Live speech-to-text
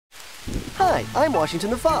Hi, I'm Washington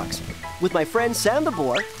the Fox. With my friend Sam the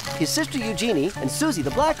boar, his sister Eugénie, and Suzie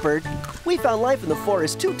the blackbird, we found life in the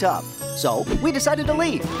forest too tough. So we decided to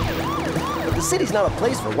leave. But the city's not a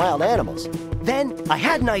place for wild animals. Then I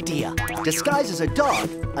had an idea. Disguised as a dog,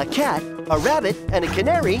 a cat, a rabbit, and a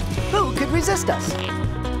canary, who could resist us?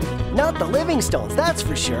 Not the Livingstones, that's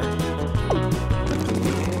for sure.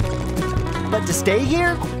 But to stay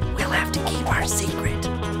here, we'll have to keep our secret.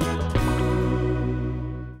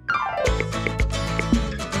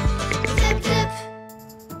 Zip, zip.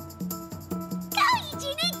 Go,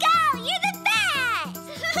 Eugénie, go! You're the best!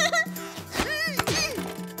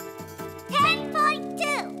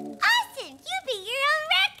 10.2. Awesome! You beat your own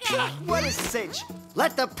record! What a cinch!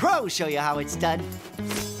 Let the pros show you how it's done.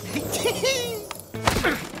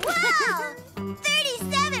 Whoa!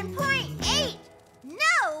 37.8!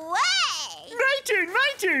 No way! My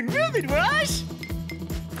turn! Move it, Wash!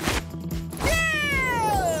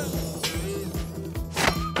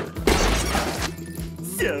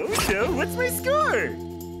 So, what's my score?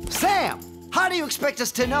 Sam, how do you expect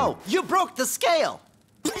us to know? You broke the scale.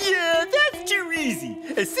 Yeah, that's too easy.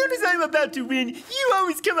 As soon as I'm about to win, you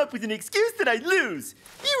always come up with an excuse that I lose.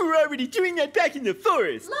 You were already doing that back in the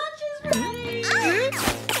forest. Lunch is ready!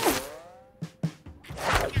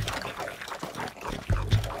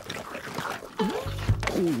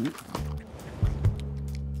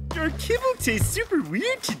 Our kibble tastes super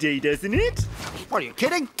weird today, doesn't it? Are you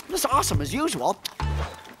kidding? It's awesome as usual.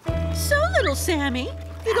 So, little Sammy,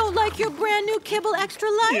 you don't like your brand new kibble extra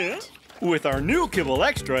light? With our new kibble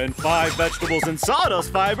extra and 5 vegetables and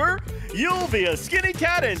sawdust fiber, you'll be a skinny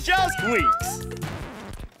cat in just weeks.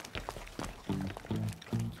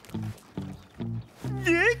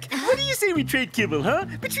 Vic, what do you say we trade kibble, huh?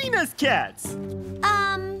 Between us cats.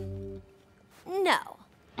 No.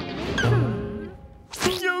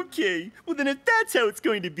 Okay, well then if that's how it's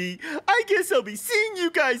going to be, I guess I'll be seeing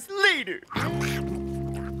you guys later.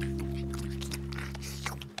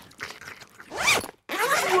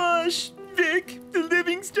 Wash, Vic, the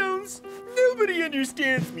Livingstones, nobody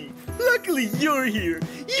understands me. Luckily you're here.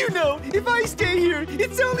 You know, if I stay here,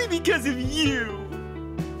 it's only because of you.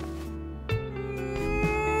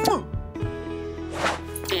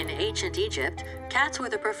 In ancient Egypt, cats were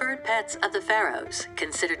the preferred pets of the pharaohs.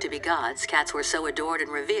 Considered to be gods, cats were so adored and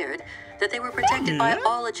revered that they were protected by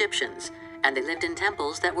all Egyptians, and they lived in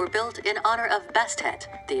temples that were built in honor of Bastet,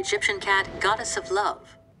 the Egyptian cat goddess of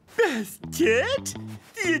love. Bastet?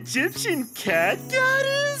 The Egyptian cat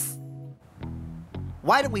goddess?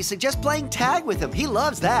 Why don't we suggest playing tag with him? He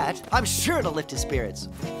loves that. I'm sure it'll lift his spirits.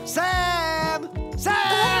 Sam!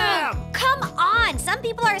 Sam! Come on! Some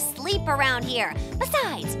people are asleep around here.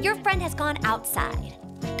 Besides, your friend has gone outside.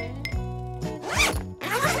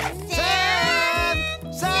 Sam!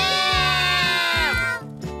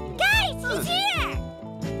 Sam! Guys, he's here!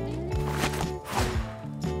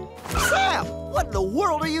 Sam! What in the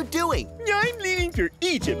world are you doing? I'm leaving for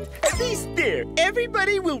Egypt. At least there,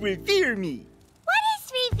 everybody will revere me. What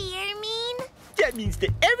does revere mean? That means that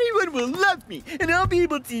everyone will love me, and I'll be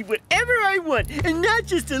able to eat whatever I want, and not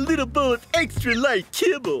just a little bowl of extra light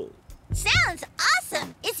kibble. Sounds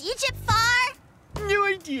awesome! Is Egypt far? No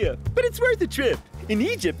idea, but it's worth a trip. In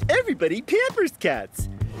Egypt, everybody pampers cats.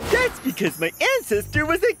 That's because my ancestor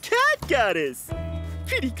was a cat goddess.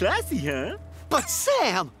 Pretty classy, huh? But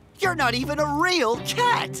Sam, you're not even a real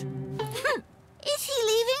cat. Is he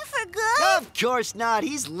leaving for good? Of course not.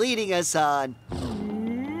 He's leading us on.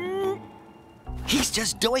 He's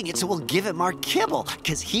just doing it so we'll give him our kibble,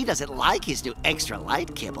 because he doesn't like his new extra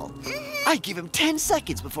light kibble. I give him 10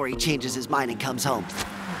 seconds before he changes his mind and comes home.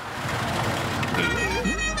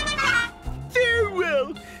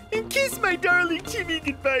 Farewell, and kiss my darling Timmy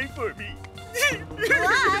goodbye for me.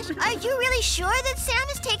 Wash, are you really sure that Sam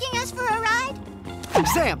is taking us for a ride?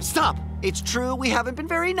 Sam, stop. It's true we haven't been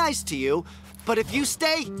very nice to you, but if you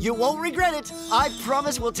stay, you won't regret it. I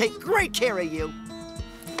promise we'll take great care of you.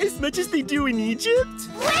 As much as they do in Egypt?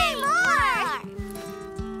 Way more!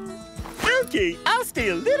 Okay, I'll stay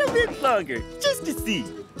a little bit longer, just to see.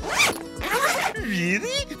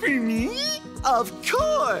 Really? For me? Of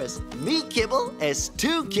course. Mi kibble es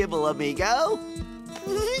tu kibble, amigo.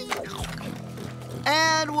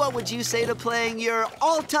 And what would you say to playing your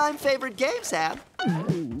all-time favorite game, Sam?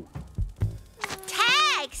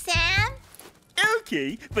 Tag, Sam!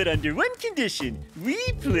 Okay, but under one condition. We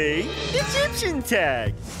play Egyptian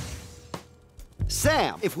tag.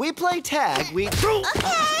 Sam, if we play tag, we... Okay!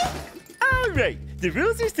 All right, the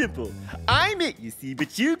rules are simple. I'm it, you see,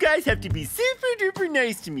 but you guys have to be super duper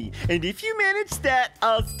nice to me. And if you manage that,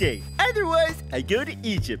 I'll stay. Otherwise, I go to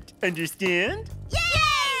Egypt. Understand? Yay!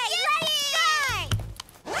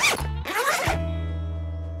 Let's start!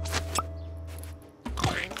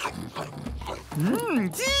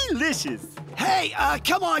 Delicious. Hey,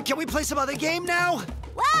 come on, can we play some other game now?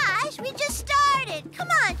 Wash, we just started. Come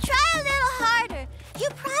on, try a little harder. You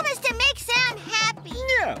promised to make Sam happy.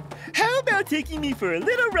 Now, how about taking me for a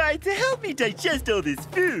little ride to help me digest all this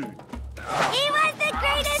food? He was the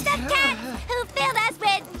greatest of cats who filled us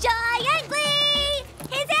with joy and glee.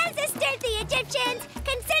 His ancestors, the Egyptians,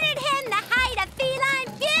 considered him the height of feline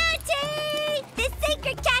beauty. The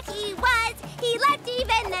sacred cat he was, he left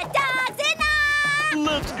even the dogs in awe.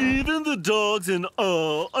 Left even the dogs in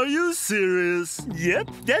awe. Are you serious?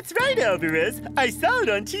 Yep, that's right, Alvarez. I saw it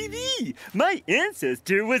on TV. My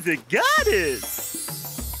ancestor was a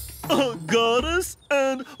goddess. A goddess?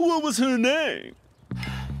 And what was her name?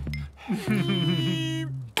 It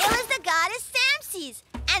was the goddess Samses,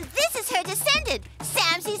 and this is her descendant,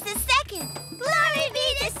 Samses II. Glory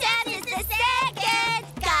be to Samses II,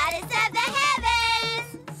 goddess of the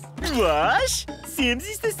heavens. Wash,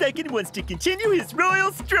 Samses II wants to continue his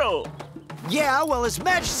royal stroll. Yeah, well, His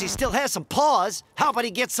Majesty still has some paws. How about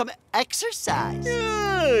he gets some exercise?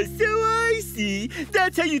 Oh, so I see.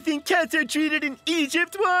 That's how you think cats are treated in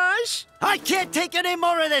Egypt, Wash? I can't take any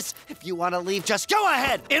more of this. If you want to leave, just go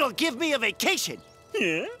ahead. It'll give me a vacation.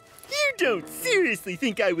 Yeah? You don't seriously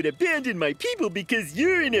think I would abandon my people because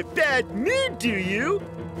you're in a bad mood, do you?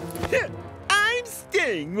 I'm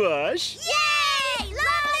staying, Wash. Yay!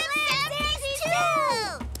 Long live Samses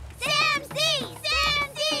II! Samses!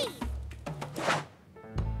 Samses!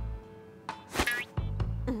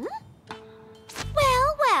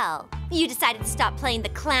 Well, you decided to stop playing the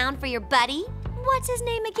clown for your buddy? What's his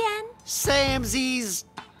name again? Samses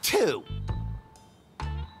II.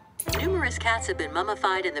 Numerous cats have been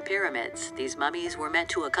mummified in the pyramids. These mummies were meant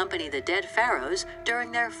to accompany the dead pharaohs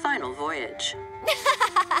during their final voyage.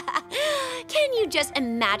 Can you just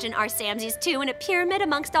imagine our Samses II in a pyramid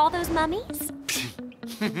amongst all those mummies? So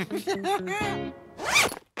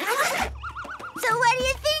what do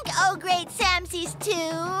you think, oh great Samses II?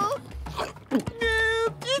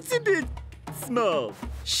 It's a bit small.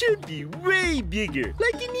 Should be way bigger,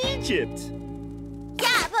 like in Egypt.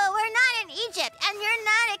 Yeah, but we're not in Egypt, and you're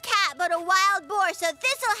not a cat, but a wild boar, so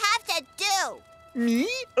this'll have to do. Me?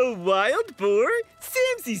 A wild boar?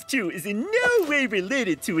 Samses II is in no way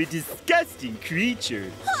related to a disgusting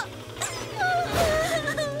creature. Saying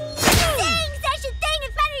such a thing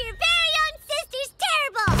in front of your very own sister's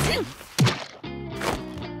terrible.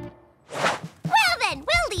 Well then,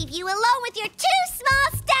 we'll leave you alone with your too small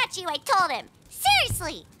statue, I told him.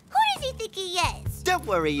 Seriously, who does he think he is? Don't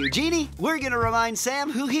worry, Eugénie. We're gonna remind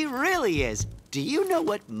Sam who he really is. Do you know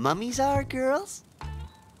what mummies are, girls?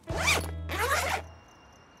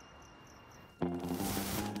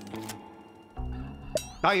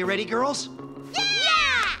 Are you ready, girls?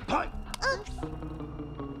 Yeah! Oops.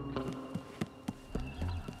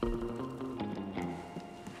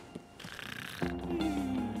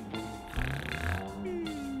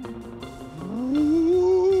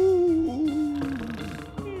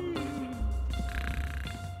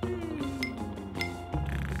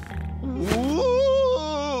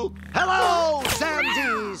 Ooh! Hello,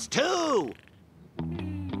 Samses II!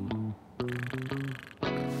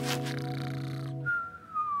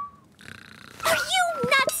 Are you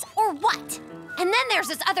nuts or what? And then there's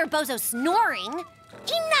this other bozo snoring.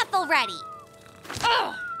 Enough already.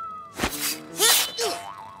 Ugh.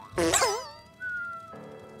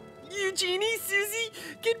 Eugénie, Suzie,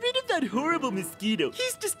 get rid of that horrible mosquito.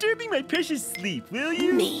 He's disturbing my precious sleep, will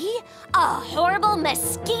you? Me? A horrible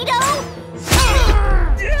mosquito?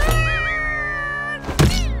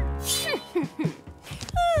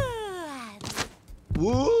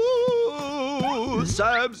 Woo!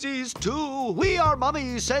 Samses II, we are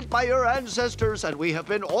mummies sent by your ancestors, and we have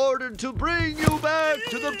been ordered to bring you back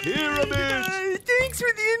to the pyramids. Thanks for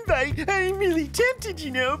the invite. I'm really tempted, you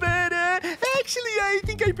know, but actually, I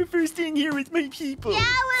think I prefer staying here with my people.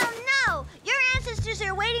 Yeah, well, no. Your ancestors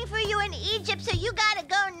are waiting for you in Egypt, so you gotta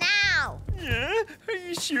go now. Yeah? Are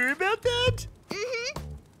you sure about that? Mm-hmm.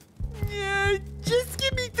 Yeah, just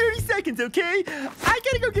give me 30 seconds, okay? I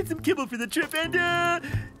gotta go get some kibble for the trip and,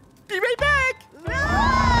 be right back!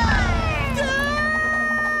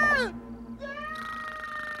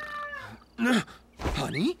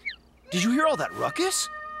 Honey? Did you hear all that ruckus?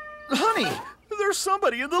 Honey, There's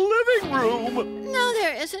somebody in the living room! No,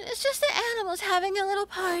 there isn't. It's just the animals having a little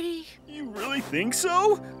party. You really think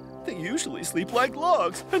so? They usually sleep like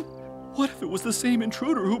logs. And what if it was the same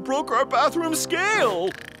intruder who broke our bathroom scale?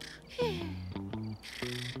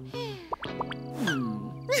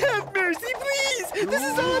 Have mercy, please! This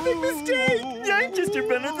is all a big mistake! I'm just a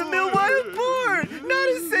run-of-the-mill wild boar, not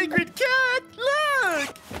a sacred cat!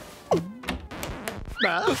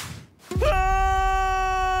 Look!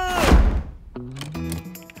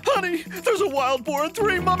 wild boar and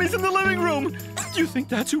 3 mummies in the living room. Do you think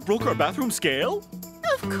that's who broke our bathroom scale?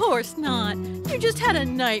 Of course not. You just had a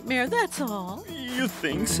nightmare, that's all. You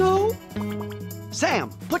think so?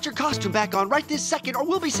 Sam, put your costume back on right this second or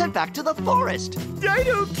we'll be sent back to the forest. I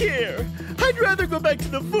don't care. I'd rather go back to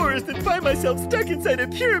the forest than find myself stuck inside a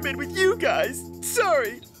pyramid with you guys.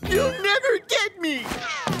 Sorry, you'll never get me.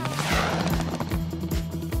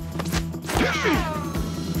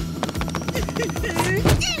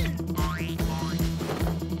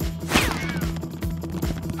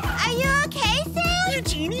 Are you okay, Sam?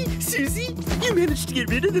 Eugénie, Suzie, you managed to get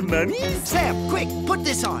rid of the mummies? Sam, quick, put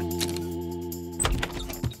this on.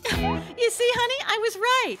 You see, honey, I was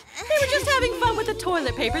right. They were just having fun with the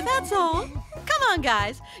toilet paper, that's all. Come on,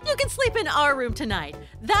 guys. You can sleep in our room tonight.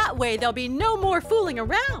 That way there'll be no more fooling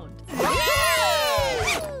around.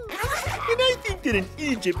 And I think that in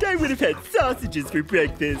Egypt I would have had sausages for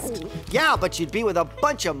breakfast. Yeah, but you'd be with a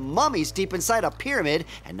bunch of mummies deep inside a pyramid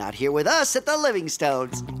and not here with us at the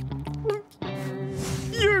Livingstones.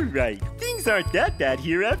 You're right. Things aren't that bad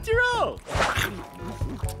here after all.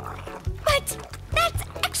 But that's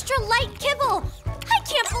extra light kibble. I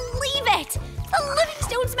can't believe it. The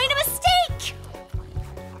Livingstones made a mistake.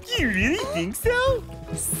 You really think so?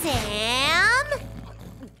 Sam?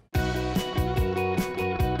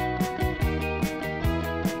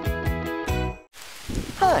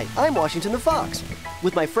 Hi, I'm Washington the Fox.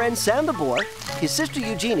 With my friend Sam the Boar, his sister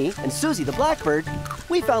Eugénie, and Suzie the Blackbird,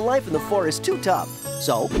 we found life in the forest too tough.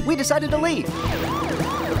 So we decided to leave.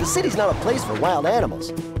 But the city's not a place for wild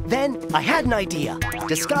animals. Then I had an idea.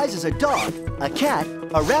 Disguised as a dog, a cat,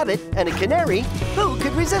 a rabbit, and a canary, who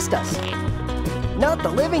could resist us? Not the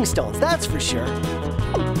Livingstones, that's for sure.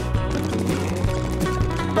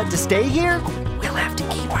 But to stay here, we'll have to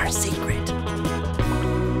keep our secret.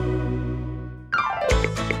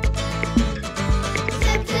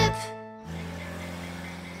 Zip, zip.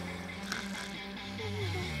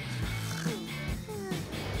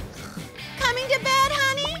 Coming to bed,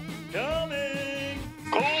 honey? Coming!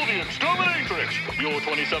 Call the exterminatrix, your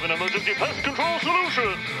 27 emergency pest control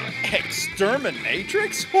solution.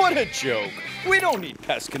 Exterminatrix? What a joke. We don't need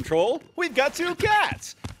pest control. We've got 2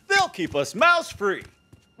 cats. They'll keep us mouse-free.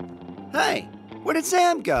 Hey, where did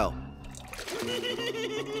Sam go?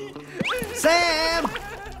 Sam!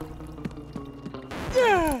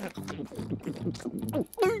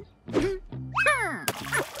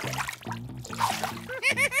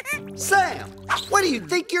 Sam, what do you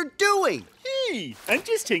think you're doing? Hey, I'm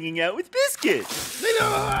just hanging out with Biscuit.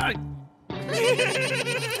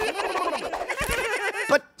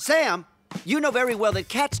 But Sam, you know very well that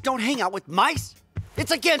cats don't hang out with mice.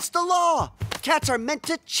 It's against the law. Cats are meant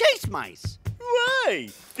to chase mice. Why?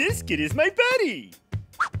 Biscuit is my buddy.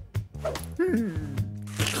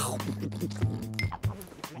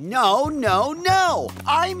 No, no, no.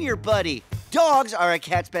 I'm your buddy. Dogs are a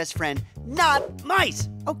cat's best friend, not mice,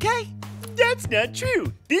 okay? That's not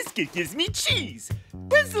true. Biscuit gives me cheese.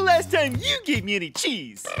 When's the last time you gave me any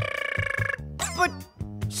cheese? But,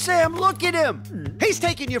 Sam, look at him. He's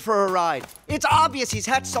taking you for a ride. It's obvious he's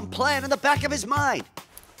hatched some plan in the back of his mind.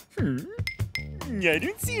 I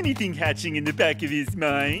don't see anything hatching in the back of his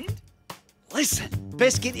mind. Listen,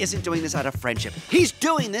 Biscuit isn't doing this out of friendship. He's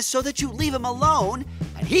doing this so that you leave him alone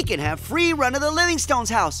and he can have free run of the Livingstones'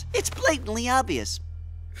 house. It's blatantly obvious.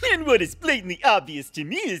 And what is blatantly obvious to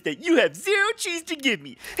me is that you have 0 cheese to give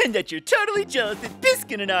me, and that you're totally jealous that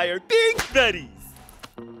Biscuit and I are big buddies.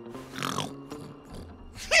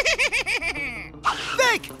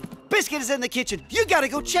 Vic! Biscuit is in the kitchen. You gotta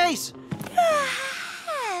go chase.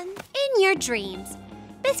 In your dreams.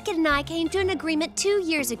 Biscuit and I came to an agreement 2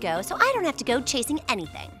 years ago, so I don't have to go chasing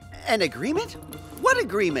anything. An agreement? What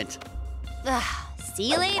agreement? See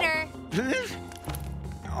you later.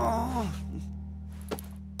 Oh.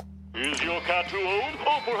 Is your cat too old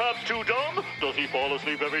or perhaps too dumb? Does he fall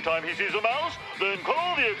asleep every time he sees a mouse? Then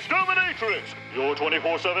call the exterminatrix, your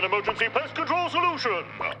 24/7 emergency pest control solution.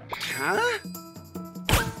 Huh?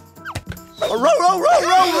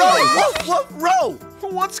 Row!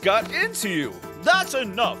 What's got into you? That's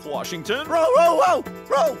enough, Washington. Row! Row!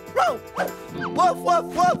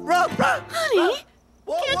 Honey,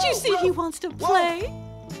 can't you see he wants to play?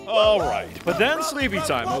 All right, but then sleepy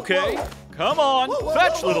time, okay? Come on,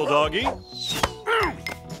 fetch, little doggy.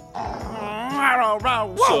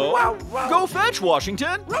 So, go fetch,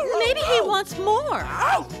 Washington. Maybe he wants more.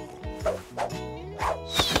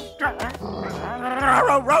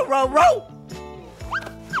 Row!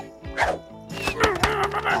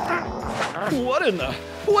 What in the...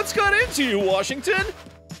 What's got into you, Washington?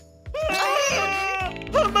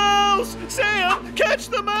 A mouse! Sam, catch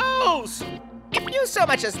the mouse! If you so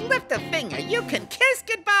much as lift a finger, you can kiss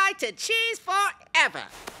goodbye to cheese forever.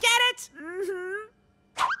 Get it?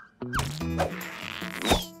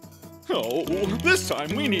 Oh, this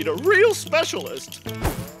time we need a real specialist.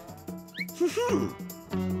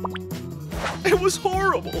 It was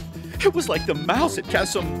horrible. It was like the mouse had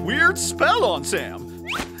cast some weird spell on Sam.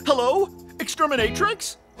 Hello,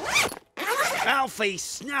 Exterminatrix? Alfie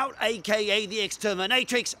Snout, a.k.a. the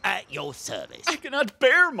Exterminatrix, at your service. I cannot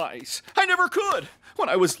bear mice. I never could. When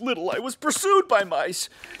I was little, I was pursued by mice.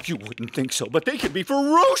 You wouldn't think so, but they can be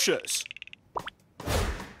ferocious.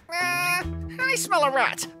 I smell a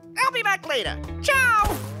rat. I'll be back later.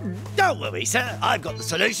 Ciao! Don't worry, sir. I've got the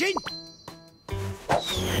solution.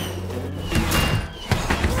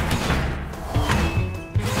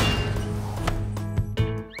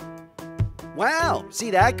 Wow,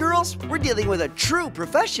 see that, girls? We're dealing with a true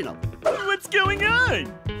professional. What's going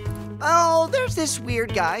on? Oh, there's this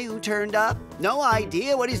weird guy who turned up. No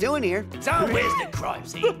idea what he's doing here. So where's the crime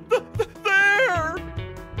scene? There!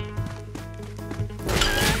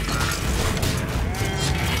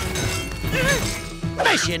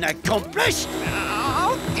 Mission accomplished!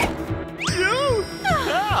 You!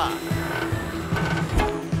 Ah.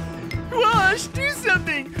 Wash, do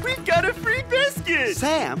something! We've got a free biscuit!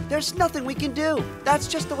 Sam, there's nothing we can do. That's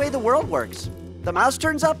just the way the world works. The mouse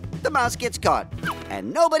turns up, the mouse gets caught.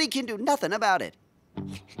 And nobody can do nothing about it.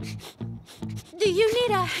 Do you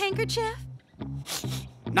need a handkerchief?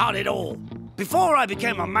 Not at all. Before I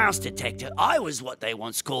became a mouse detector, I was what they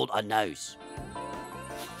once called a nose.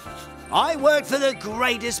 I worked for the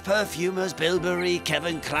greatest perfumers, Bilberry,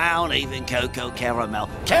 Kevin Clown, even Coco Caramel.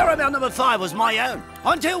 Caramel number 5 was my own.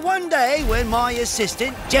 Until one day when my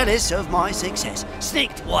assistant, jealous of my success,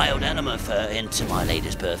 sneaked wild animal fur into my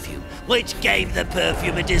latest perfume, which gave the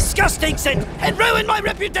perfume a disgusting scent and ruined my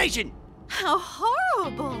reputation. How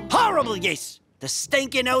horrible! Horrible, yes. The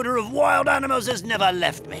stinking odor of wild animals has never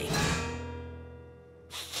left me.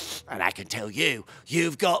 And I can tell you,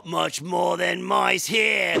 you've got much more than mice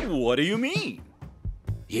here. What do you mean?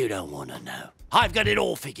 You don't want to know. I've got it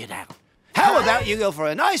all figured out. How about you go for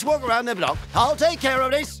a nice walk around the block? I'll take care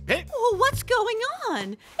of this. Oh, what's going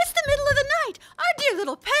on? It's the middle of the night. Our dear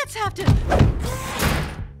little pets have to...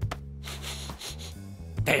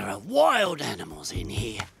 There are wild animals in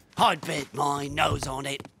here. I'd bet my nose on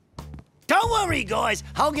it. Don't worry, guys.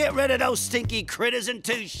 I'll get rid of those stinky critters in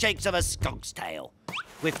 2 shakes of a skunk's tail.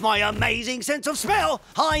 With my amazing sense of smell,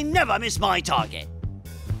 I never miss my target.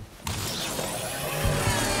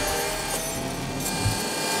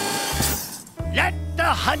 Let the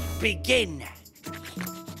hunt begin.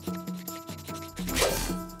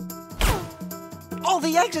 All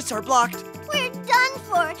the exits are blocked. We're done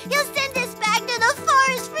for. He'll send us back to the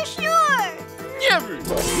forest for sure. Never!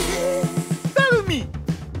 Follow me!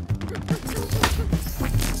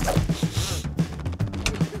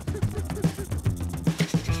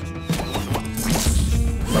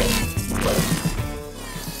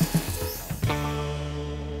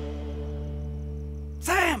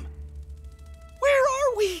 Sam! Where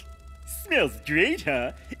are we? Smells great,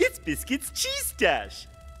 huh? It's Biscuit's cheese stash.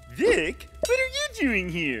 Vic, what are you doing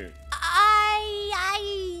here?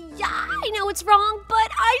 I know it's wrong,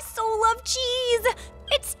 but I so love cheese.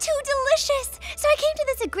 It's too delicious. So I came to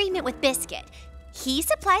this agreement with Biscuit. He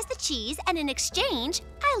supplies the cheese, and in exchange,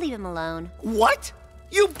 I leave him alone. What?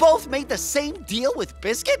 You both made the same deal with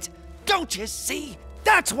Biscuit? Don't you see?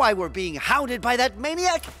 That's why we're being hounded by that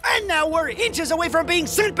maniac, and now we're inches away from being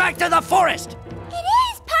sent back to the forest. It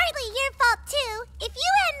is partly your fault, too. If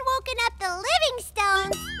you hadn't woken up the living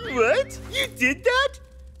stones... What? You did that?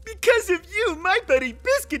 Because of you, my buddy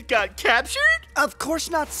Biscuit got captured? Of course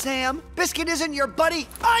not, Sam. Biscuit isn't your buddy.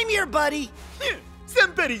 I'm your buddy.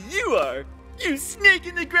 Somebody you are. You snake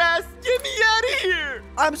in the grass, get me out of here!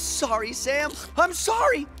 I'm sorry, Sam. I'm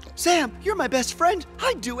sorry. Sam, you're my best friend.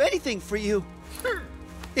 I'd do anything for you.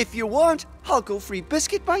 If you want, I'll go free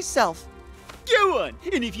Biscuit myself. Go on,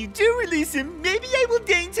 and if you do release him, maybe I will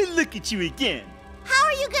deign to look at you again. How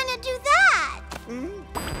are you gonna do that?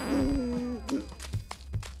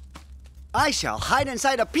 I shall hide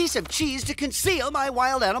inside a piece of cheese to conceal my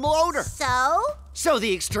wild animal odor. So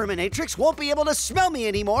the Exterminatrix won't be able to smell me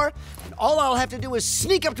anymore, and all I'll have to do is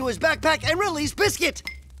sneak up to his backpack and release Biscuit.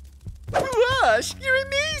 Wash, you're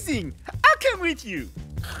amazing. I'll come with you.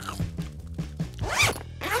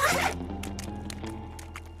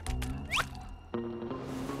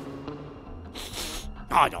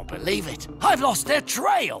 I don't believe it. I've lost their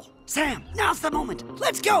trail. Sam, now's the moment.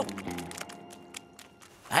 Let's go.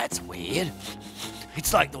 That's weird.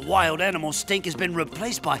 It's like the wild animal stink has been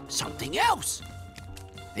replaced by something else.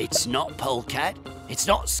 It's not polecat, it's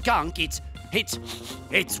not skunk, it's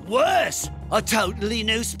It's worse. A totally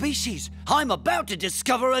new species. I'm about to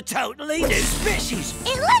discover a totally new species.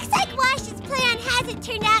 It looks like Wash's plan hasn't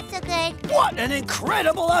turned out so good. What an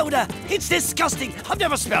incredible odor. It's disgusting. I've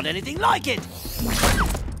never smelled anything like it.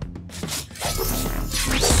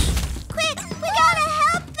 Quick, we gotta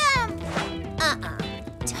help them.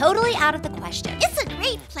 Totally out of the question. It's a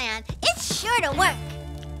great plan. It's sure to work.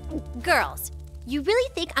 Girls, you really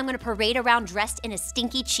think I'm gonna parade around dressed in a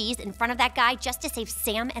stinky cheese in front of that guy just to save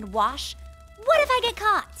Sam and Wash? What if I get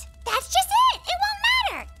caught? That's just it. It won't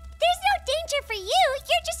matter. There's no danger for you.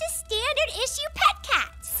 You're just a standard issue pet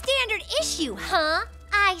cat. Standard issue, huh?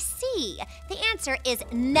 I see. The answer is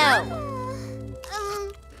no.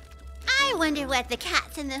 I wonder what the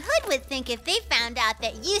cats in the hood would think if they found out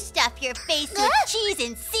that you stuff your face with cheese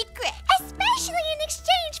in secret. Especially in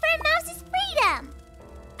exchange for a mouse's freedom.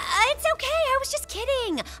 It's okay, I was just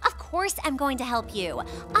kidding. Of course I'm going to help you.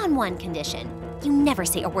 On one condition. You never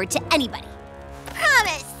say a word to anybody.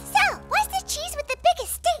 Promise. So, what's the cheese with the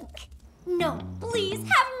biggest stink? No, please,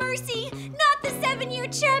 have mercy. Not the 7-year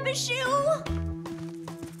Chabashoo.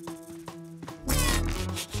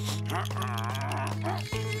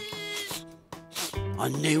 A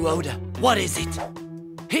new odor. What is it?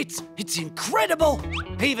 It's incredible.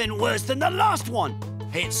 Even worse than the last one.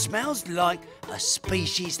 It smells like a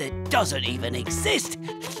species that doesn't even exist.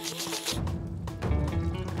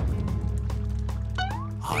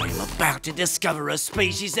 I'm about to discover a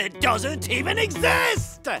species that doesn't even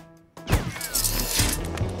exist.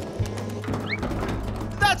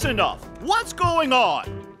 That's enough. What's going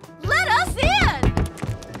on? Let us in!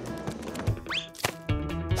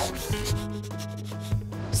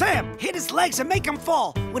 Sam, hit his legs and make him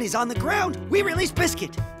fall. When he's on the ground, we release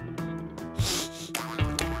Biscuit.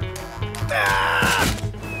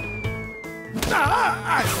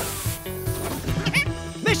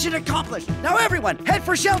 Mission accomplished. Now everyone, head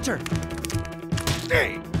for shelter.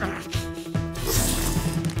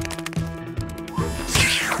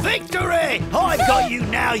 Victory! I've got you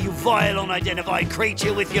now, you vile, unidentified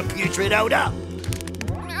creature with your putrid odor.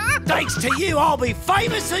 Thanks to you, I'll be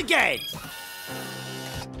famous again.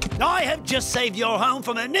 I have just saved your home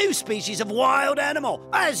from a new species of wild animal,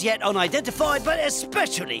 as yet unidentified, but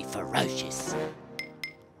especially ferocious.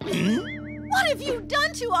 What have you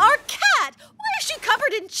done to our cat? Why is she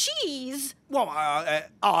covered in cheese? Well,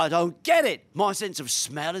 I don't get it. My sense of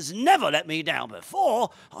smell has never let me down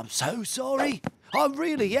before. I'm so sorry. I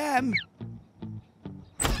really am.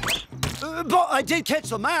 But I did catch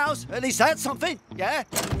the mouse. At least that's something, yeah?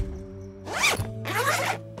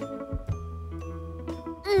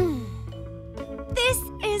 This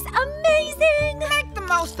is amazing! Make the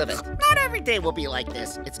most of it. Not every day will be like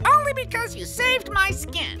this. It's only because you saved my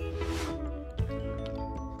skin.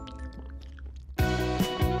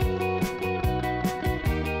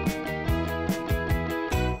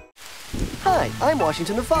 Hi, I'm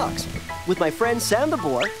Washington the Fox. With my friend Sam the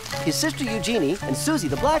boar, his sister Eugénie, and Suzie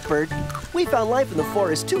the blackbird, we found life in the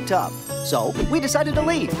forest too tough. So we decided to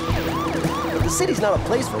leave. But the city's not a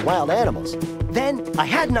place for wild animals. Then I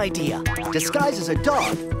had an idea. Disguised as a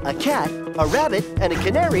dog, a cat, a rabbit, and a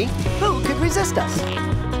canary, who could resist us?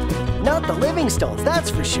 Not the Livingstones, that's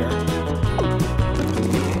for sure.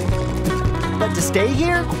 But to stay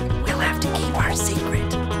here, we'll have to keep our secret.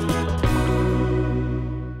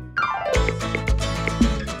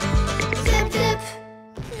 Zip, zip.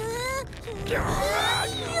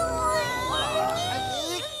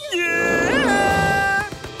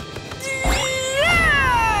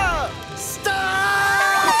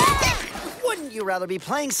 Wouldn't you rather be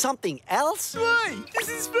playing something else? Why? This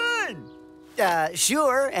is fun.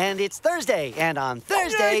 Sure, and it's Thursday, and on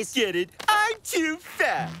Thursdays... I get it. I'm too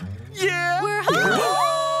fat. Yeah? We're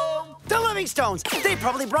home! The Livingstones! They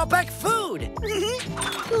probably brought back food!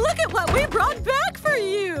 Look at what we brought back for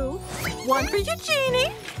you! One for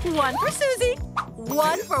Eugénie, one for Suzie,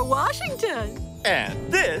 one for Washington.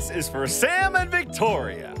 And this is for Sam and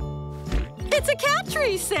Victoria. It's a cat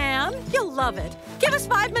tree, Sam. You'll love it. Give us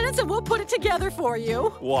 5 minutes and we'll put it together for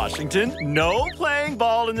you. Washington, no playing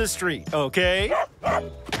ball in the street, okay?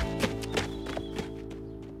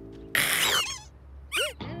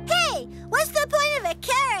 Hey, what's the point of a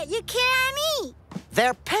carrot you can't eat?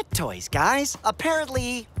 They're pet toys, guys.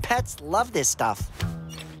 Apparently, pets love this stuff.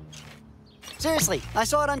 Seriously, I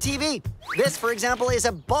saw it on TV. This, for example, is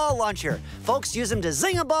a ball launcher. Folks use them to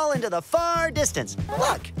zing a ball into the far distance.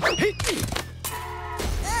 Look!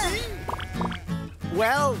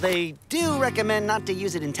 Well, they do recommend not to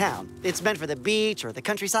use it in town. It's meant for the beach or the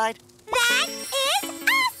countryside. That is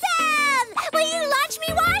awesome! Will you launch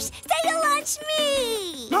me, Wash? Say you'll launch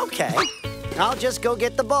me! Okay. I'll just go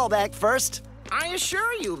get the ball back first. I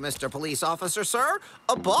assure you, Mr. Police Officer, sir,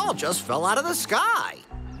 a ball just fell out of the sky.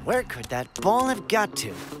 Where could that ball have got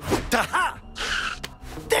to? Ta-ha!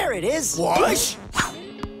 There it is. Wash?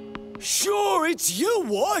 Sure, it's you,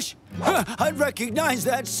 Wash. I'd recognize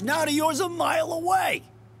that snout of yours a mile away.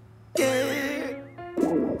 You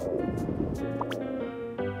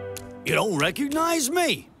don't recognize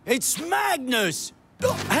me? It's Magnus.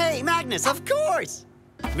 Hey, Magnus, of course.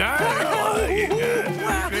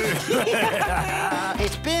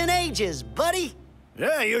 It's been ages, buddy.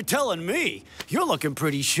 Yeah, you're telling me. You're looking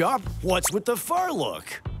pretty sharp. What's with the fur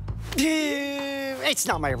look? It's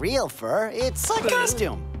not my real fur. It's a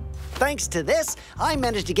costume. Thanks to this, I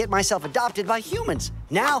managed to get myself adopted by humans.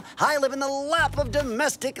 Now, I live in the lap of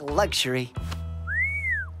domestic luxury.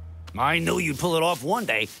 I knew you'd pull it off one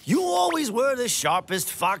day. You always were the sharpest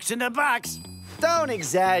fox in the box. Don't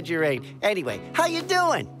exaggerate. Anyway, how you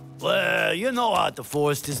doing? Well, you know what the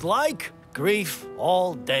forest is like. Grief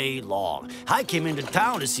all day long. I came into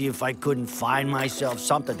town to see if I couldn't find myself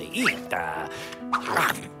something to eat. I'm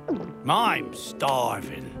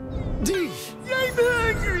starving. I'm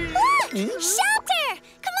hungry. Look! Shelter!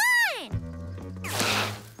 Come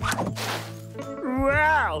on!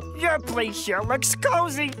 Wow, your place sure looks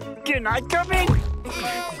cozy. Can I come in? I'm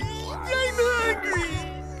hungry.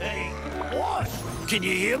 Hey, what? Can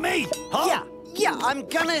you hear me? Huh? Yeah, I'm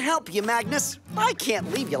gonna help you, Magnus. I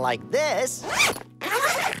can't leave you like this.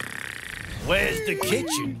 Where's the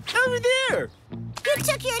kitchen? Over there. You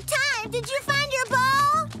took your time. Did you find your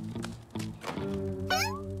ball?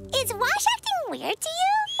 Is Wash acting weird to you?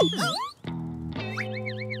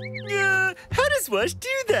 How does Wash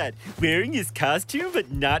do that? Wearing his costume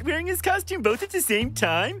but not wearing his costume both at the same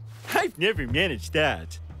time? I've never managed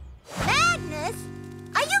that. Magnus?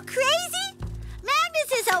 Are you crazy?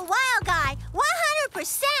 Magnus is a wild guy,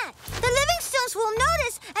 100%. The Livingstones will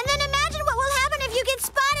notice, and then imagine what will happen if you get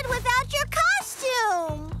spotted without your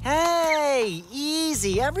costume. Hey,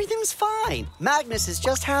 easy. Everything's fine. Magnus is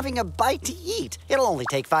just having a bite to eat. It'll only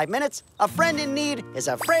take 5 minutes. A friend in need is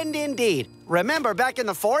a friend indeed. Remember back in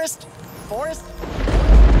the forest?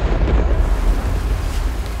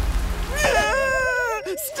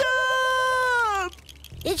 Stop!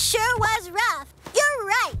 It sure was rough. You're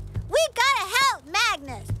right. We've got to help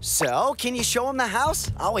Magnus. So, can you show him the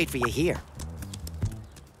house? I'll wait for you here.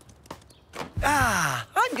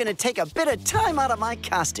 I'm gonna take a bit of time out of my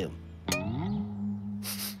costume.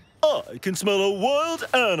 I can smell a wild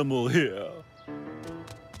animal here.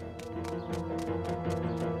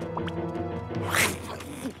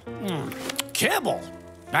 Kibble?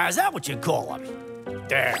 Now, is that what you call them?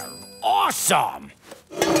 They're awesome.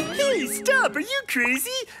 Hey, stop! Are you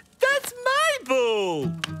crazy? That's my bowl!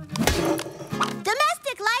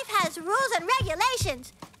 Domestic life has rules and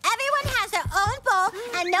regulations. Everyone has their own bowl,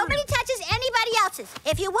 and nobody touches anybody else's.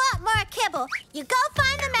 If you want more kibble, you go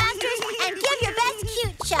find the masters and give your best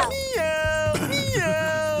cute show. Meow,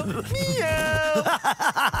 meow,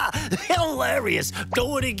 meow. Hilarious.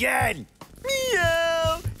 Do it again.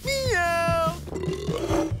 Meow, meow.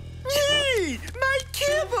 Hey, my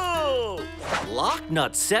kibble! Lock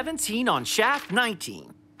nut 17 on shaft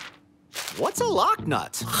 19. What's a lock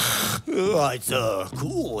nut? It's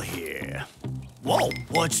cool here. Whoa,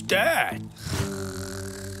 what's that?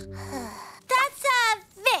 That's,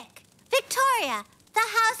 Victoria, the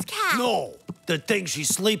house cat. No, the thing she's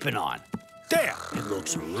sleeping on. There, it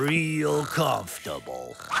looks real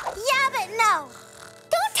comfortable. Yeah, but no.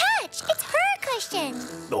 Don't touch. It's her cushion.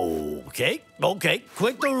 Okay.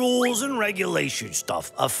 Quick the rules and regulation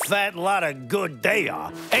stuff. A fat lot of good they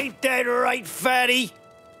are. Ain't that right, fatty?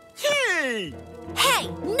 Hey! Hey,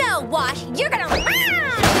 no, Wash. You're gonna...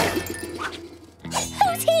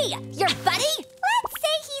 Who's he? Your buddy? Let's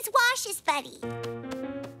say he's Wash's buddy.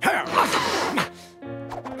 Hey,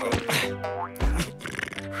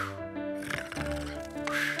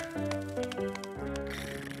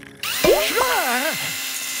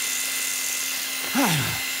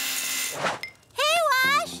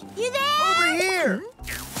 Wash! You there? Over here!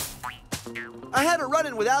 I had a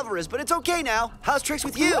run-in with Alvarez, but it's okay now. How's Tricks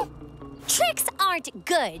with you? Tricks aren't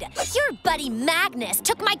good. Your buddy Magnus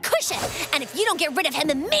took my cushion, and if you don't get rid of him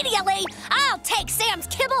immediately, I'll take Sam's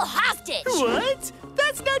kibble hostage. What?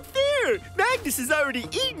 That's not fair. Magnus has already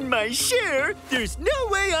eaten my share. There's no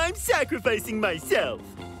way I'm sacrificing myself.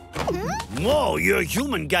 Whoa, your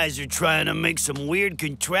human guys are trying to make some weird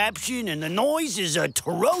contraption, and the noise is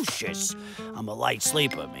atrocious. I'm a light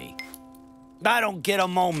sleeper, me. I don't get a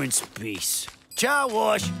moment's peace. Ciao,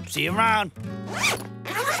 Wash. See you around.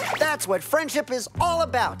 That's what friendship is all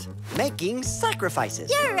about. Making sacrifices.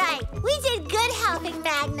 You're right. We did good helping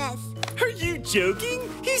Magnus. Are you joking?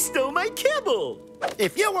 He stole my kibble.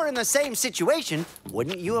 If you were in the same situation,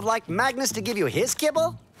 wouldn't you have liked Magnus to give you his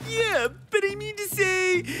kibble? Yeah, but I mean to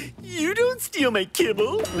say, you don't steal my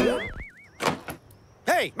kibble.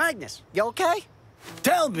 Hey, Magnus, you okay?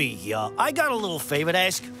 Tell me, I got a little favor to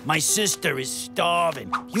ask. My sister is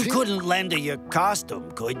starving. You couldn't lend her your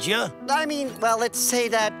costume, could you? I mean, well, let's say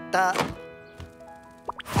that,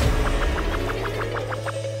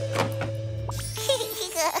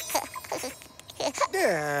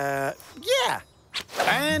 yeah.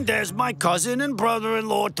 And there's my cousin and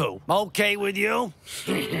brother-in-law, too. Okay with you?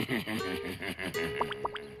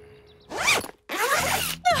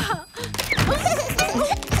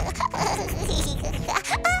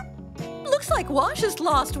 Looks like Wash has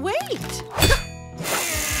lost weight.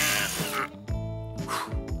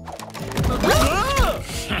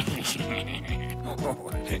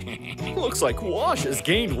 Looks like Wash has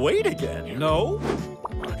gained weight again, no?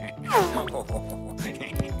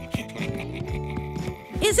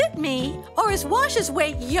 Is it me, or is Wash's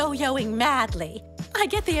weight yo-yoing madly? I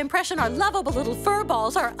get the impression our lovable little fur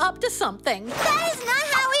balls are up to something. That is not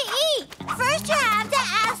how we eat. First you have to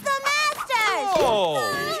ask the masters.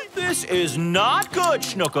 Oh, this is not good,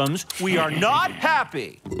 Schnookums. We are not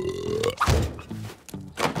happy.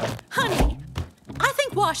 Honey, I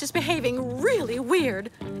think Wash is behaving really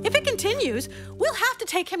weird. If it continues, we'll have to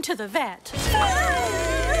take him to the vet.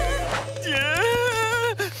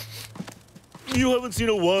 You haven't seen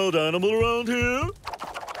a wild animal around here?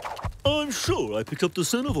 I'm sure I picked up the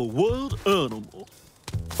scent of a wild animal.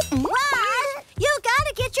 Wash, you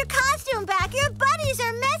gotta get your costume back. Your buddies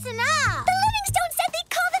are messing up. The Livingstone said they'd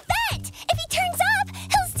call the vet. If he turns up,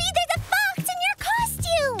 he'll see there's a fox in your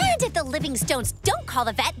costume. And if the Livingstones don't call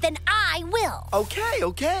the vet, then I will.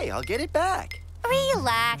 Okay, I'll get it back.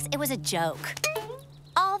 Relax, it was a joke.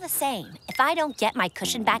 All the same, if I don't get my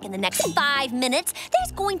cushion back in the next 5 minutes,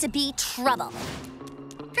 there's going to be trouble.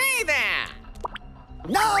 Hey there!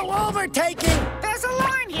 No overtaking! There's a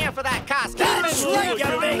line here for that costume. That's right,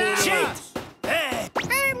 you big cheat!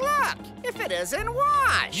 Hey, look! If it isn't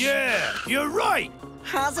Wash! Yeah, you're right.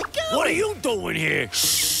 How's it going? What are you doing here?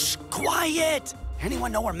 Shh, quiet.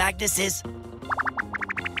 Anyone know where Magnus is?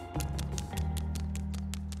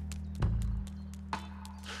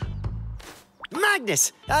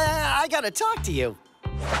 Magnus, I gotta talk to you.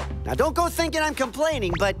 Now, don't go thinking I'm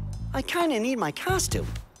complaining, but I kinda need my costume.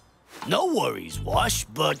 No worries, Wash,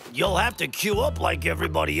 but you'll have to queue up like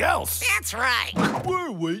everybody else. That's right.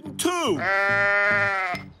 We're waiting too.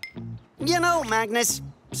 You know, Magnus,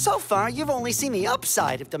 so far you've only seen the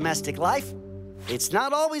upside of domestic life. It's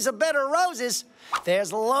not always a bed of roses.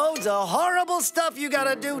 There's loads of horrible stuff you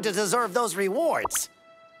gotta do to deserve those rewards.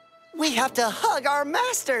 We have to hug our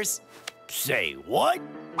masters. Say what?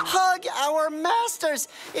 Hug our masters.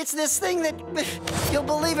 It's this thing that you'll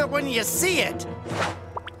believe it when you see it.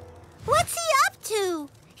 What's he up to?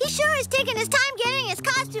 He sure is taking his time getting his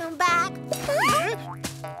costume back.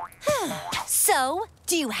 So,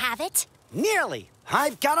 do you have it? Nearly.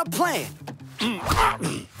 I've got a plan.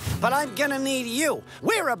 But I'm gonna need you.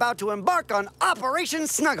 We're about to embark on Operation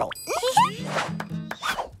Snuggle.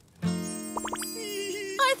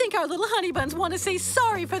 I think our little honey buns want to say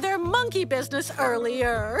sorry for their monkey business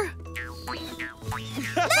earlier. Look!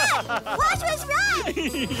 Wash was right!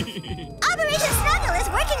 Operation Snuggle is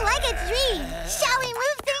working like a dream. Shall we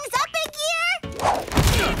move things up a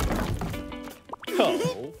gear?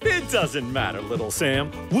 Oh, it doesn't matter, little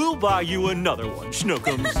Sam. We'll buy you another one,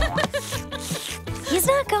 Schnookums. He's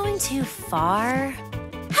not going too far.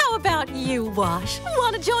 How about you, Wash?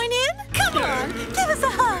 Want to join in? Come on, give us a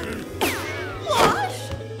hug. Wash?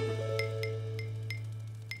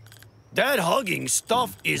 That hugging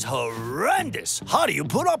stuff is horrendous. How do you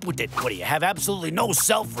put up with it? What, do you have absolutely no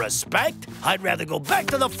self-respect? I'd rather go back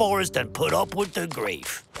to the forest than put up with the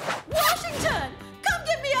grief. Washington, come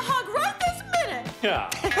give me a hug right this minute. Yeah,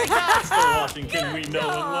 that's the Washington we know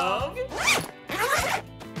and love.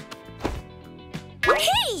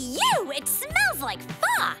 Hey, you! It smells like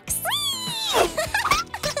fox.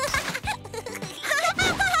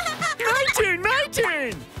 My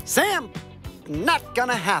turn! Sam, not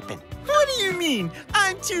gonna happen. What do you mean?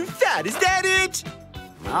 I'm too fat, is that it?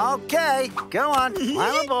 Okay, go on.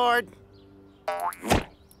 I'm aboard.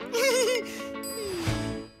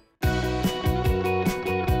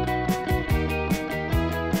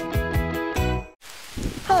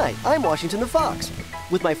 Hi, I'm Washington the Fox.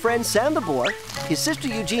 With my friend Sam the Boar, his sister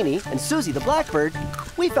Eugénie, and Suzie the Blackbird,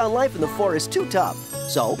 we found life in the forest too tough.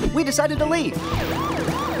 So we decided to leave.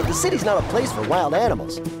 But the city's not a place for wild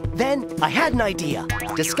animals. Then I had an idea.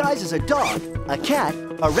 Disguised as a dog, a cat,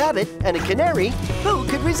 a rabbit, and a canary, who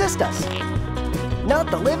could resist us?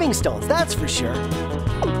 Not the Livingstones, that's for sure.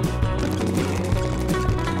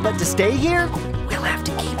 But to stay here, we'll have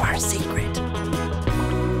to keep our secret.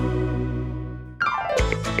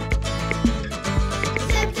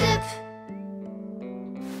 Zip, zip.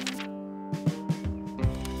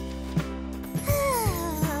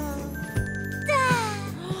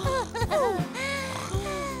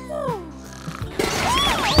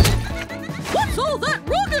 What's all that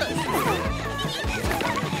ruckus?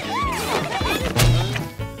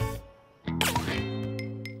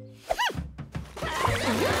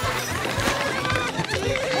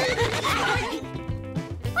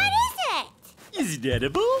 What is it? Is it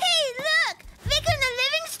edible? Hey, look! Vic and the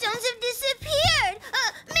Livingstones have disappeared.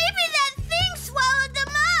 Maybe that thing swallowed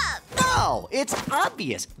them up. No, it's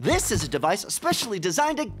obvious. This is a device specially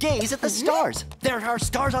designed to gaze at the stars. There are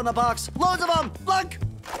stars on the box. Loads of them. Look!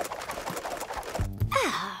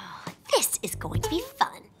 Oh, this is going to be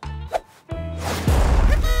fun.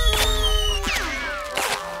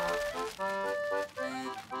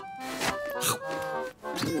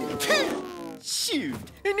 Shoot,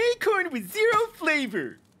 an acorn with 0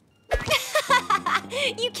 flavor.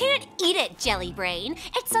 You can't eat it, Jelly Brain.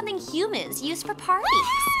 It's something humans use for parties.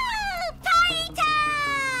 Party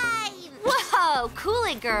time! Whoa, cool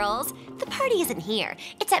it, girls. The party isn't here.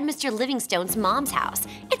 It's at Mr. Livingstone's mom's house.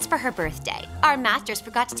 It's for her birthday. Our masters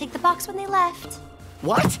forgot to take the box when they left.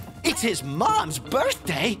 What? It's his mom's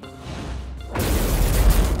birthday?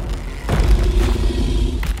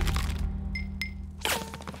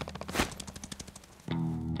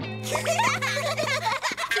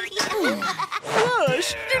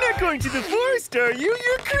 Rush, you're not going to the forest, are you?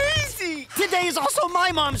 You're crazy! Today is also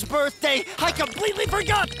my mom's birthday. I completely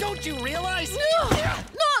forgot. Don't you realize?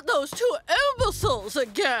 Not those two imbeciles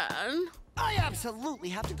again. I absolutely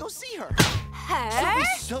have to go see her. Her? She'll be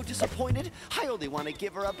so disappointed. I only want to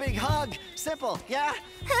give her a big hug. Simple, yeah?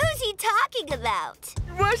 Who's he talking about?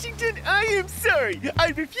 Washington, I am sorry. I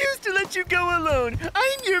refuse to let you go alone.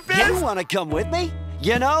 I'm your best. You want to come with me?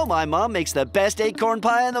 You know, my mom makes the best acorn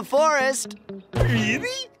pie in the forest.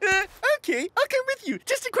 Really? Okay, I'll come with you.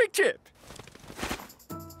 Just a quick trip.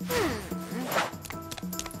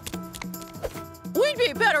 We'd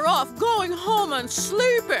be better off going home and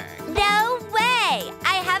sleeping. No way!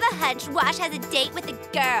 I have a hunch Wash has a date with a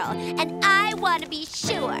girl, and I want to be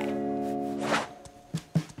sure.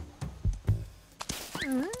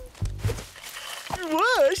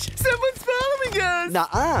 Wash, someone's following us.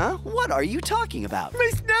 Nuh-uh. What are you talking about? My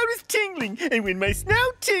snout is tingling, and when my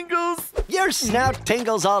snout tingles... Your snout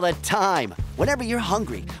tingles all the time. Whenever you're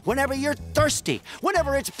hungry, whenever you're thirsty,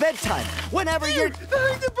 whenever it's bedtime, whenever you're...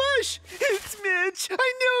 Behind the bush! It's Mitch!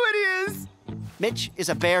 I know it is! Mitch is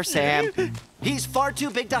a bear, Sam. He's far too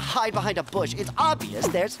big to hide behind a bush. It's obvious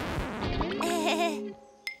there's...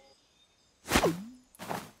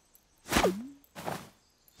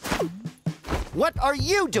 What are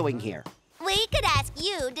you doing here? We could ask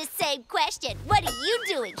you the same question. What are you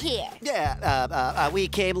doing here? Yeah, we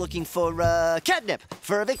came looking for catnip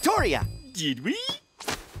for Victoria. Did we?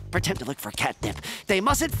 Pretend to look for catnip. They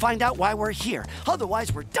mustn't find out why we're here.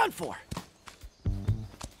 Otherwise, we're done for.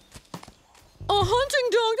 A hunting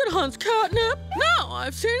dog that hunts catnip? Now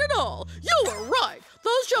I've seen it all. You were right.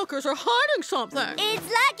 Those jokers are hiding something. It's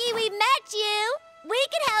lucky we met you. We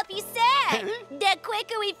can help you search. The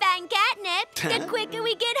quicker we find catnip, the quicker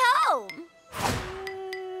we get home.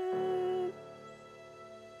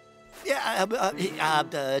 Yeah,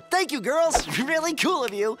 thank you, girls. Really cool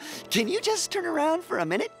of you. Can you just turn around for a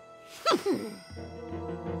minute?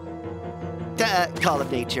 Call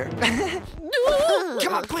of nature.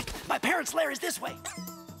 Come on, quick. My parents' lair is this way.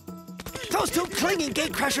 Those two clinging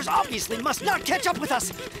gate crashers obviously must not catch up with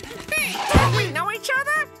us. Hey, don't we know each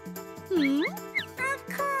other? Of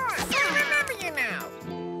course. I remember you now.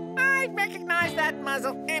 I recognize that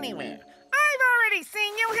muzzle anywhere. I've already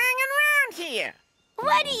seen you hanging around here.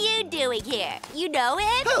 What are you doing here? You know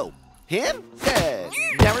him? Who? Him?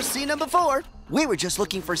 Never seen him before. We were just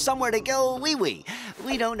looking for somewhere to go wee-wee.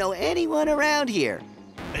 We don't know anyone around here.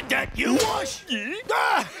 That you, Wash?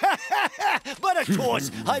 But of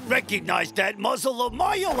course, I recognize that muzzle a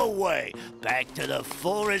mile away. Back to the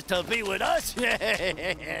forest to be with us?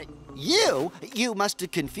 You must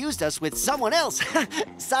have confused us with someone else.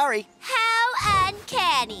 Sorry. How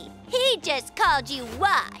uncanny. He just called you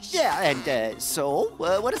Wash. Yeah, and so,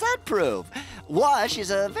 what does that prove? Wash is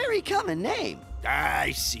a very common name.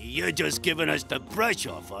 I see. You're just giving us the brush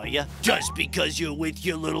off, are you? Just because you're with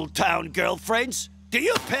your little town girlfriends? Do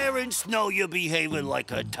your parents know you're behaving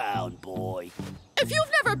like a town boy? If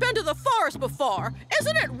you've never been to the forest before,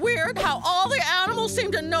 isn't it weird how all the animals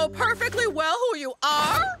seem to know perfectly well who you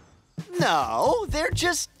are? No, they're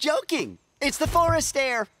just joking. It's the forest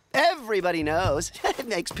air. Everybody knows. It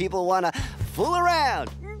makes people want to fool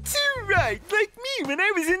around. Too right, like me when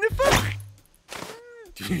I was in the forest.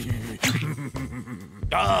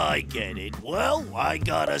 I get it. Well, I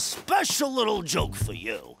got a special little joke for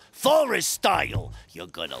you. Forest style. You're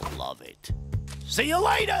gonna love it. See you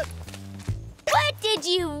later. What did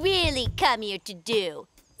you really come here to do,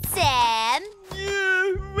 Sam?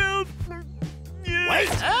 Yeah, well, yeah. Wait.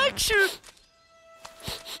 Action!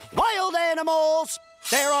 Wild animals!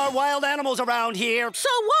 There are wild animals around here. So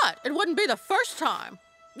what? It wouldn't be the first time.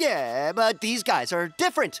 Yeah, but these guys are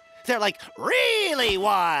different. They're like really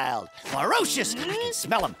wild, ferocious. I can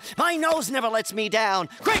smell them. My nose never lets me down.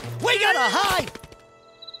 Quick, we gotta hide.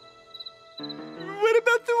 What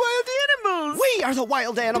about the wild animals? We are the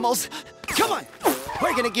wild animals. Come on.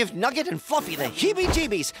 We're gonna give Nugget and Fluffy the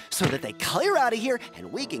heebie-jeebies so that they clear out of here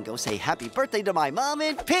and we can go say happy birthday to my mom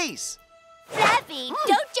in peace. Fluffy,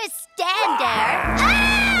 don't just stand there.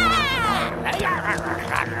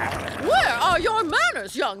 Where are your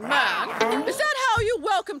manners, young man? Is that how you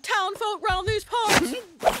welcome town folk round these parts?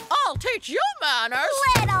 I'll teach you manners.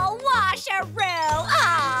 Little washeroo.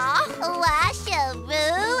 Aw,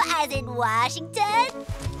 washeroo, as in Washington?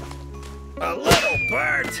 A little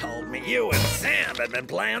bird told me you and Sam have been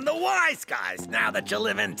playing the wise guys now that you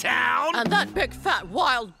live in town. And that big fat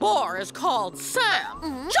wild boar is called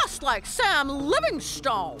Sam, just like Sam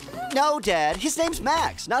Livingstone. No, Dad. His name's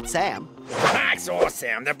Max, not Sam. Max or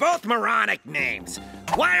Sam, they're both moronic names.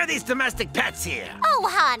 Why are these domestic pets here? Oh,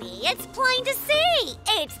 honey, it's plain to see.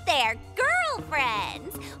 It's their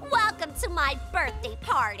girlfriends. Welcome to my birthday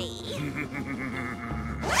party.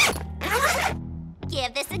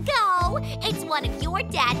 Give this a go. It's one of your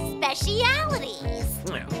dad's specialities.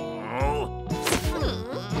 Oh.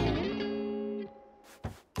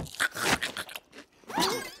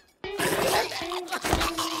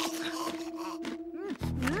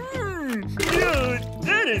 Dude,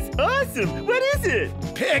 that is awesome. What is it?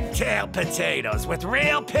 Pigtail potatoes with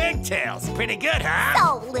real pigtails. Pretty good,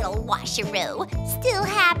 huh? So, little washeroo, still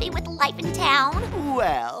happy with life in town?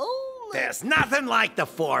 Well... There's nothing like the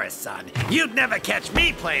forest, son. You'd never catch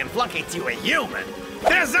me playing flunky to a human.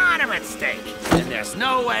 There's honor at stake, and there's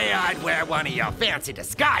no way I'd wear one of your fancy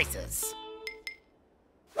disguises.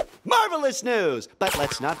 Marvelous news! But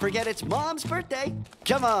let's not forget it's Mom's birthday.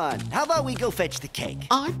 Come on, how about we go fetch the cake?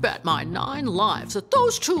 I bet my 9 lives that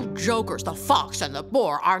those two jokers, the fox and the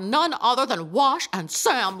boar, are none other than Wash and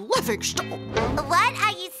Sam Livingstone. What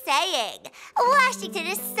are you saying? Washington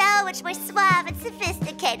is so much more suave and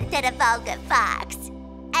sophisticated than a vulgar fox.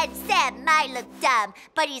 And Sam might look dumb,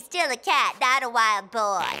 but he's still a cat, not a wild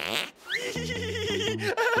boar.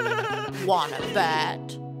 Wanna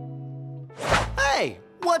bet? Hey,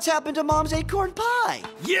 what's happened to Mom's acorn pie?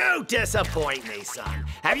 You disappoint me, son.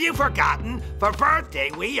 Have you forgotten? For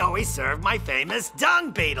birthday, we always serve my famous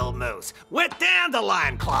dung beetle mousse with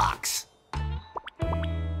dandelion clocks.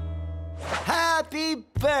 Happy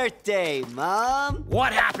birthday, Mom!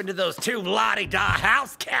 What happened to those 2 la-di-da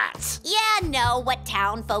house cats? You know what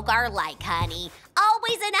town folk are like, honey.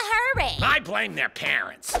 Always in a hurry. I blame their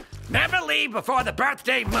parents. Never leave before the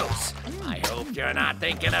birthday mousse. I hope you're not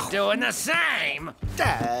thinking of doing the same.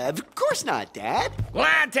 Of course not, Dad.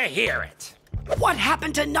 Glad to hear it. What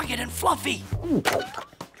happened to Nugget and Fluffy?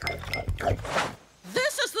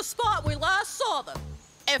 This is the spot we last saw them.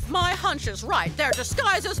 If my hunch is right, their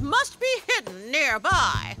disguises must be hidden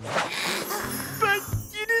nearby. But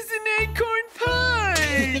it is an acorn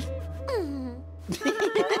pie!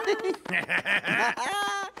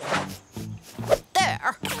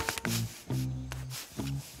 There.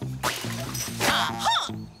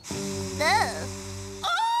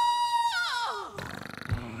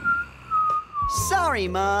 Sorry,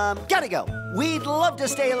 Mom. Gotta go. We'd love to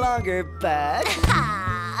stay longer, but...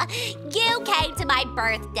 You came to my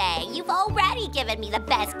birthday. You've already given me the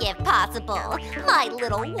best gift possible. My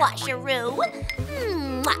little washeroo.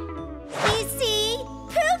 You see?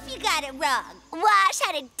 Proof you got it wrong. Wash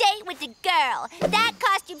had a date with the girl. That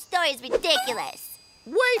costume story is ridiculous.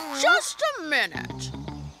 Wait just a minute.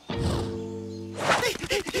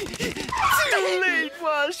 Too late,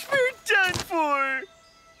 Wash. We're done for.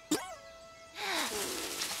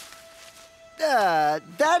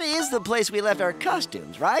 That is the place we left our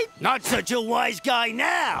costumes, right? Not such a wise guy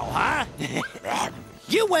now, huh?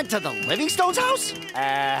 You went to the Livingstone's house?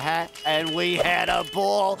 Uh-huh, and we had a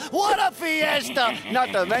ball. What a fiesta!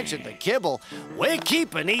 Not to mention the kibble. We're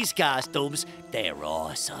keeping these costumes. They're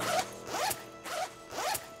awesome.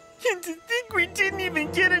 And to think we didn't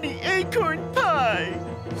even get any acorn pie!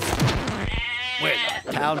 We're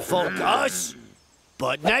not town folk, us.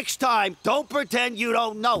 But next time, don't pretend you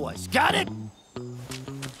don't know us. Got it?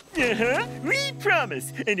 Uh-huh, we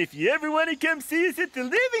promise. And if you ever want to come see us at the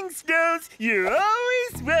Livingstones, you're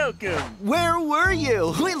always welcome. Where were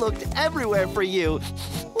you? We looked everywhere for you.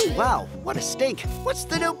 Ooh, wow, what a stink. What's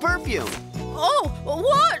the new perfume? Oh,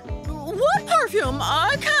 what? What perfume?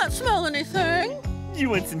 I can't smell anything. You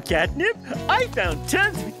want some catnip? I found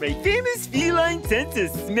tons with my famous feline sense of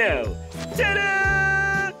smell.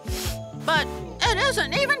 Ta-da! But it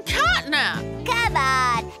isn't even catnip. Come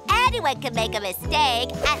on. Anyone can make a mistake.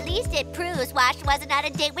 At least it proves Wash wasn't on a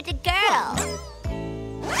date with a girl.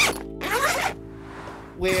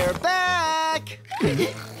 We're back.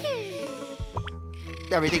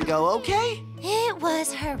 Everything go okay? It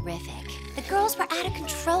was horrific. The girls were out of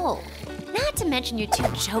control. Not to mention your two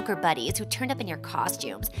Joker buddies who turned up in your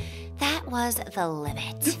costumes. That was the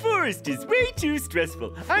limit. The forest is way too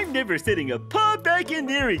stressful. I'm never setting a paw back in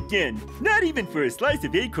there again. Not even for a slice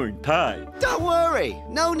of acorn pie. Don't worry.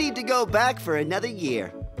 No need to go back for another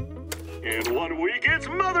year. In 1 week, it's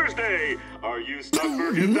Mother's Day. Are you stuck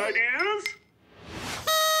for gift ideas?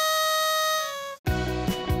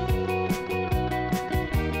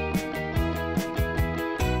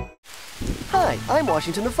 Hi, I'm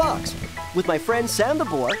Washington the Fox. With my friend Sam the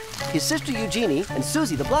boar, his sister Eugénie, and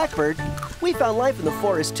Suzie the blackbird, we found life in the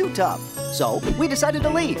forest too tough. So we decided to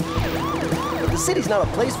leave. The city's not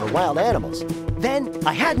a place for wild animals. Then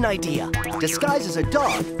I had an idea. Disguised as a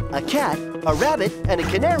dog, a cat, a rabbit, and a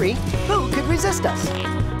canary, who could resist us?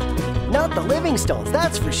 Not the Livingstones,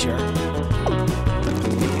 that's for sure.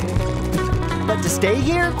 But to stay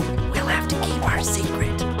here, we'll have to keep our secret.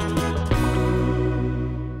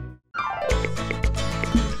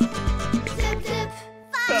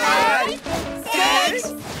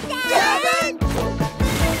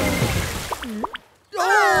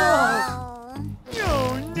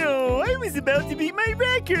 About to beat my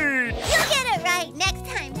record! You get it right next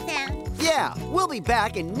time, Sam. Yeah, we'll be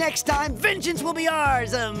back, and next time, vengeance will be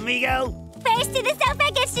ours, amigo. First to the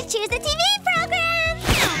sofa gets to choose the TV program.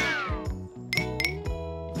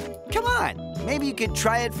 Come on, maybe you could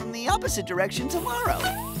try it from the opposite direction tomorrow.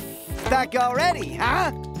 Back already,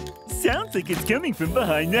 huh? Sounds like it's coming from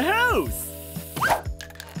behind the house.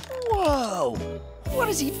 Whoa, what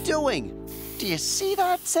is he doing? Do you see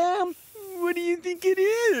that, Sam? What do you think it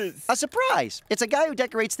is? A surprise. It's a guy who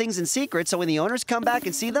decorates things in secret, so when the owners come back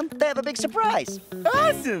and see them, they have a big surprise.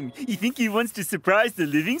 Awesome! You think he wants to surprise the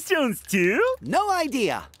Livingstones too? No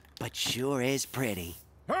idea, but sure is pretty.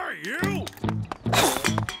 Hey, you!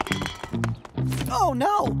 Oh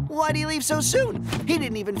no, why'd he leave so soon? He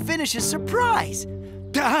didn't even finish his surprise.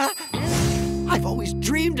 I've always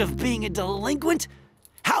dreamed of being a delinquent.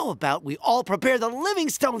 How about we all prepare the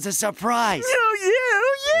Livingstones a surprise? Oh,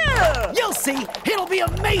 yeah! You'll see, it'll be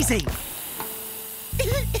amazing!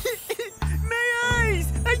 My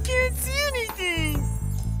eyes! I can't see anything!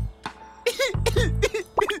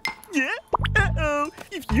 Yeah? Uh-oh.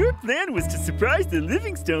 If your plan was to surprise the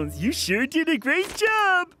Livingstones, you sure did a great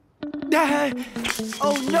job!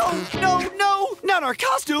 Oh, no, not our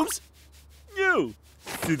costumes! No.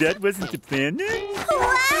 So that wasn't the plan then?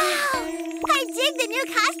 Wow! I dig the new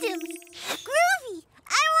costumes. Groovy!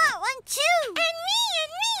 I want one too! And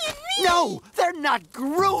me! No, they're not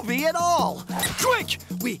groovy at all! Quick!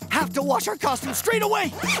 We have to wash our costumes straight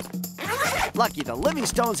away! Lucky the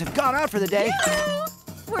Livingstones have gone out for the day.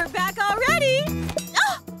 We're back already!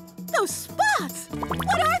 Oh, those spots!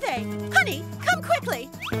 What are they? Honey, come quickly.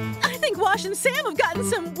 I think Wash and Sam have gotten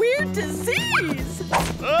some weird disease.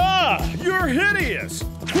 Ah, you're hideous!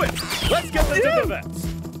 Quick, let's get them to the vets.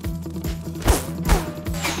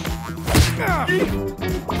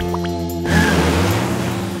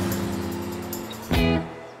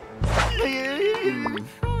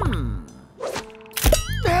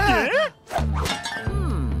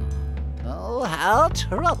 Oh, how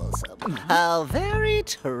troublesome. How very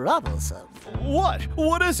troublesome. What?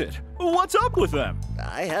 What is it? What's up with them?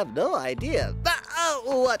 I have no idea.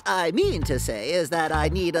 What I mean to say is that I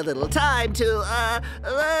need a little time to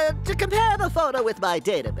compare the photo with my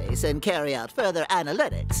database and carry out further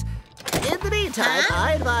analytics. In the meantime,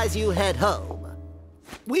 I advise you head home.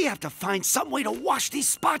 We have to find some way to wash these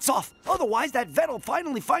spots off. Otherwise, that vet will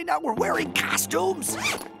finally find out we're wearing costumes.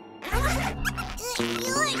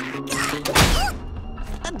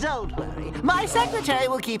 Don't worry. My secretary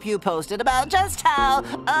will keep you posted about just how,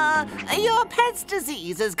 your pet's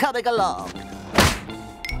disease is coming along.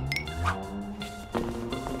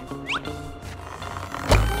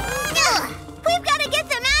 We've got to get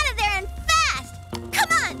them out of there and fast!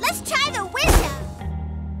 Come on, let's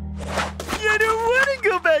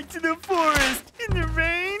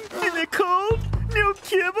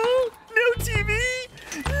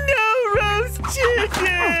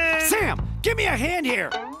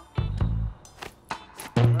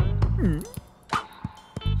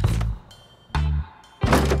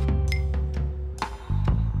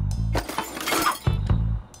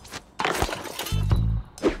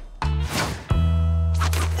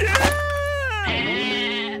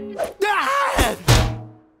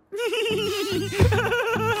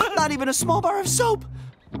not even a small bar of soap.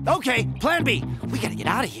 Okay, plan B. We gotta get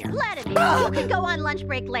out of here. Vladimir, you can go on lunch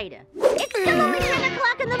break later. It's still only 10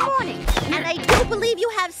 o'clock in the morning. And I do believe you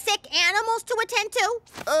have sick animals to attend to.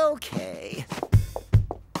 Okay.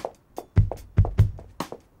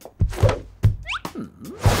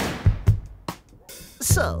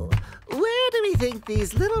 So, where do we think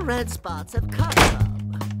these little red spots have come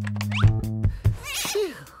from?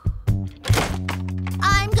 Phew.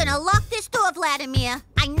 I'm gonna lock this door, Vladimir.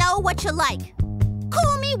 I know what you like.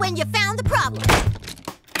 Call me when you found the problem.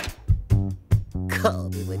 Call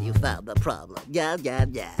me when you found the problem. Yeah.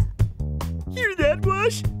 Hear that,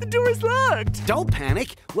 Wash? The door's locked. Don't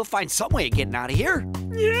panic. We'll find some way of getting out of here.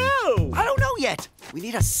 No. I don't know yet. We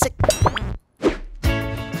need a sick...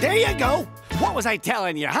 There you go. What was I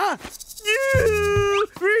telling you, huh?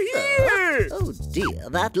 We're here. Oh dear,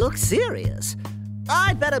 that looks serious.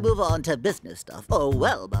 I'd better move on to business stuff, or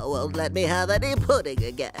Welma won't let me have any pudding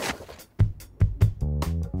again.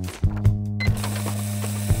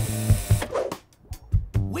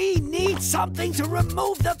 We need something to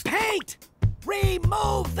remove the paint!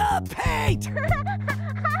 Remove the paint!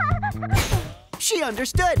 She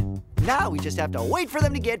understood. Now we just have to wait for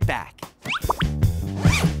them to get back.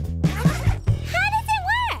 How does it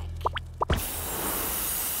work?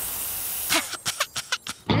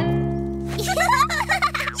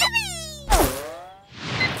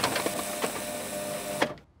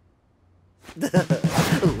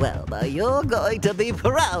 Welma, you're going to be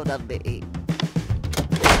proud of me.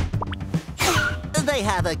 They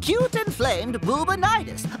have acute inflamed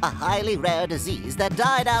bubonitis, a highly rare disease that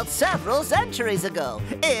died out several centuries ago.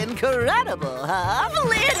 Incredible, huh?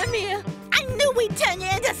 Vladimir, I knew we'd turn you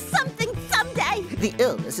into something someday. The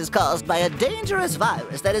illness is caused by a dangerous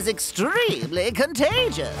virus that is extremely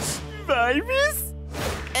contagious. Virus?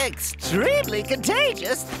 Extremely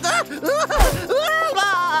contagious? Put on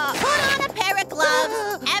a pair of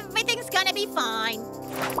gloves. Everything's gonna be fine.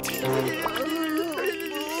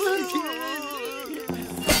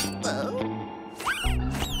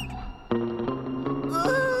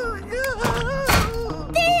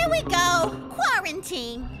 There we go.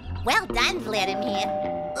 Quarantine. Well done, Vladimir.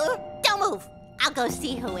 Don't move. I'll go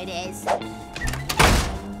see who it is.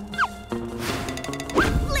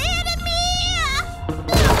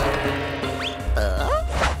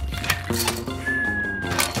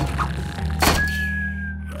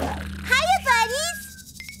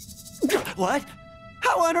 What?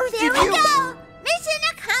 How on earth There did we you... go! Mission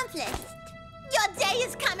accomplished! Your day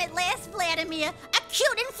has come at last, Vladimir.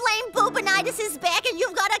 Acute inflamed bubonitis is back and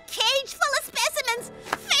you've got a cage full of specimens.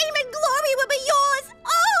 Fame and glory will be yours!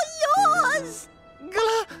 All yours!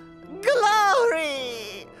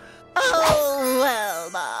 Glory! Oh,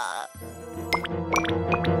 Welma!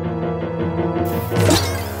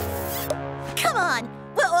 Come on!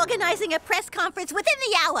 We're organizing a press conference within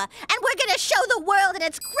the hour, and we're gonna show the world and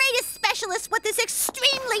its greatest specialists what this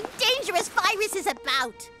extremely dangerous virus is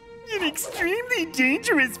about. An extremely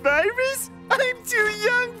dangerous virus? I'm too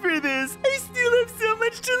young for this. I still have so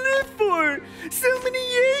much to live for. So many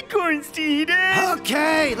acorns to eat.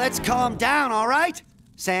 Okay, let's calm down, all right?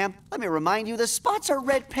 Sam, let me remind you, the spots are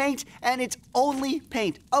red paint, and it's only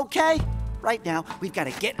paint, okay? Right now, we've got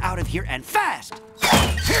to get out of here and fast.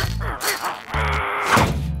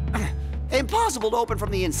 Impossible to open from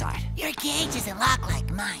the inside. Your cage isn't locked like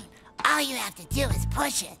mine. All you have to do is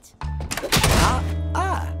push it. Well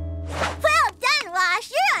done, Wash.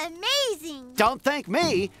 You're amazing. Don't thank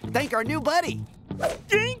me. Thank our new buddy.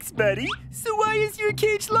 Thanks, buddy. So why is your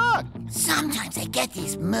cage locked? Sometimes I get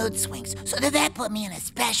these mood swings, so the vet put me in a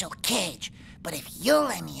special cage. But if you'll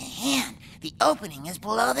lend me a hand, the opening is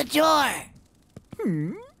below the door.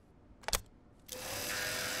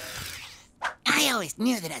 I always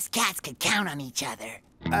knew that us cats could count on each other.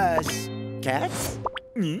 Us cats?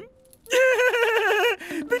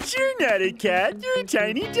 But you're not a cat. You're a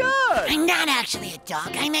tiny dog. I'm not actually a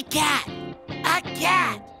dog. I'm a cat. A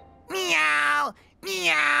cat. Meow.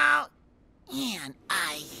 Meow. And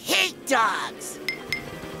I hate dogs.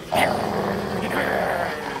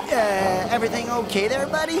 Everything okay there,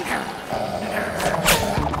 buddy?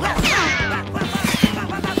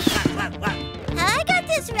 I got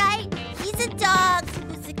this right. He's a dog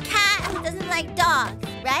who's a cat who doesn't like dogs,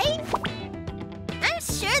 right? I'm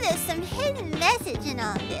sure there's some hidden message in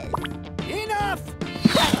all this. Enough!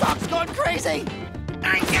 That dog's gone crazy!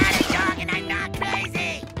 I'm not a dog and I'm not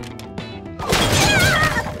crazy!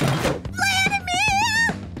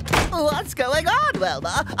 What's going on,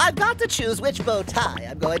 Welma? I've got to choose which bow tie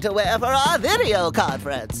I'm going to wear for our video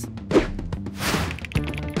conference.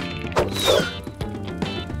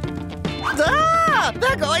 Ah!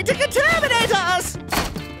 They're going to contaminate us!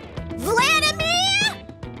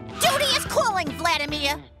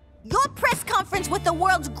 conference with the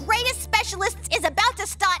world's greatest specialists is about to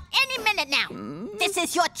start any minute now. This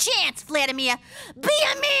is your chance, Vladimir. Be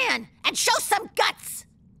a man and show some guts.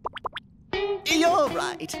 You're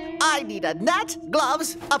right. I need a net,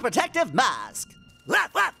 gloves, a protective mask.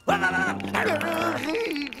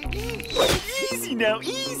 Easy now,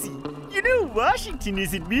 easy. You know, Washington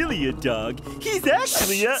isn't really a dog. He's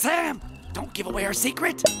actually a... Sam, don't give away our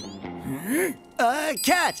secret.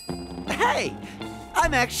 Cat. Hey,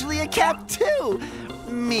 I'm actually a cat too.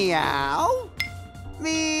 Meow.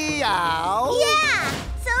 Meow. Yeah,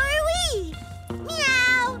 so are we.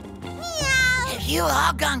 Meow. Meow. Have you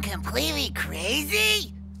all gone completely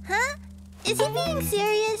crazy? Huh? Is he being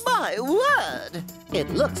serious? My word! It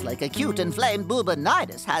looks like acute inflamed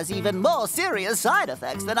boobonitis has even more serious side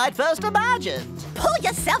effects than I'd first imagined. Pull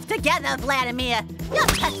yourself together, Vladimir. You're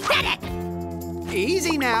pathetic.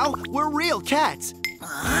 Easy now. We're real cats.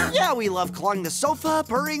 Yeah, we love clawing the sofa,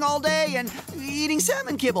 purring all day, and eating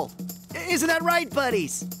salmon kibble. Isn't that right,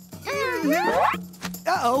 buddies?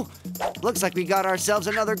 Uh-oh. Looks like we got ourselves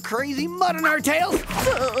another crazy mud in our tails.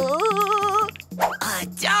 A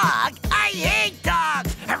dog? I hate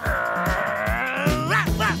dogs!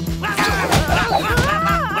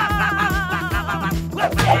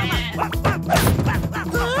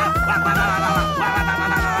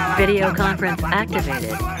 Video conference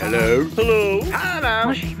activated. Hello? Hello? Hello.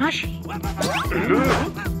 Mushy, mushy.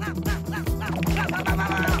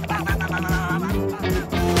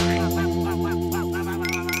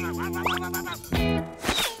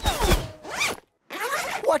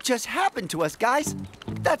 What just happened to us, guys?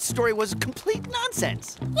 That story was complete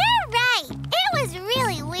nonsense. You're right. It was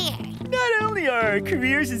really weird. Not only are our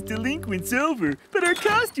careers as delinquents over, but our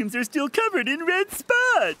costumes are still covered in red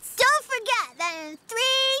spots. Don't forget that in 3,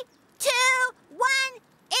 2, 1,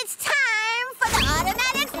 it's time for the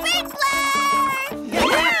automatic sprinkler!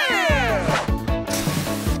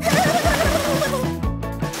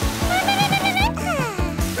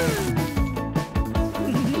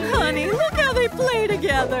 Honey, look how they play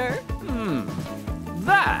together.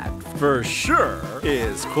 That, for sure,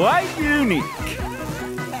 is quite unique.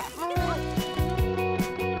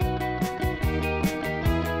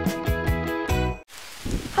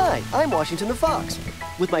 Hi, I'm Washington the Fox.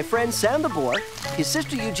 With my friend Sam the boar, his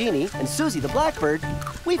sister Eugénie, and Suzie the blackbird,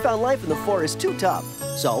 we found life in the forest too tough.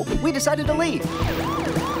 So we decided to leave.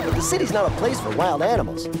 But the city's not a place for wild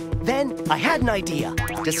animals. Then I had an idea.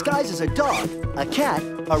 Disguised as a dog, a cat,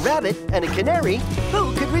 a rabbit, and a canary,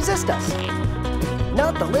 who could resist us?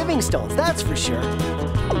 Not the Livingstones, that's for sure.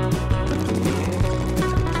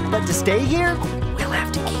 But to stay here, We'll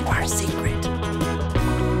have to keep our secret.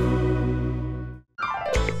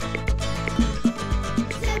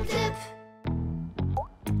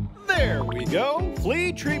 There we go.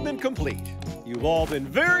 Flea treatment complete. You've all been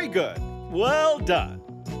very good. Well done.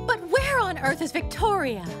 But where on earth is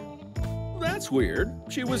Victoria? That's weird.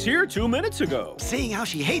 She was here 2 minutes ago. Seeing how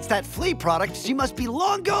she hates that flea product, she must be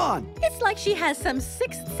long gone. It's like she has some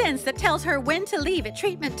sixth sense that tells her when to leave at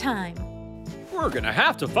treatment time. We're gonna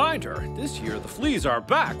have to find her. This year the fleas are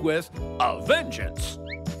back with a vengeance.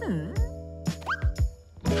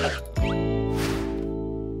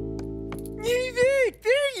 Hey, Vic,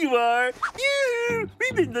 there you are. Yoo-hoo!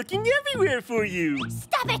 We've been looking everywhere for you.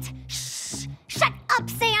 Stop it! Shh! Shut up,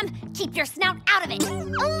 Sam! Keep your snout out of it!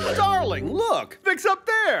 Darling, look! Vic's up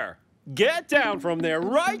there! Get down from there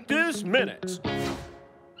right this minute.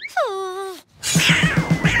 Oh.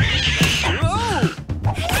 Whoa!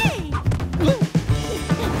 Hey!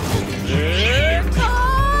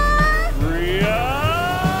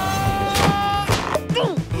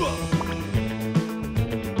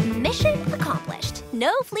 Mission accomplished.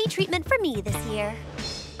 No flea treatment for me this year.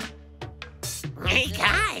 Hey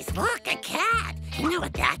guys, look, a cat. You know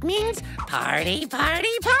what that means? Party, party,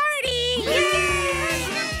 party!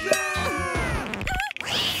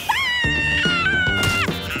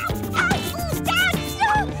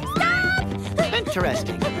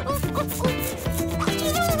 Interesting.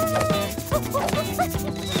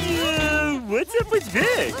 What's up with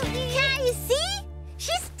Vic? Can't you see?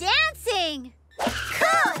 She's dancing.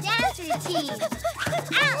 Cool dance routine.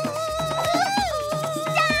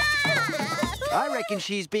 I reckon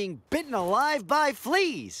she's being bitten alive by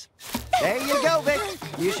fleas. There you go, Vic.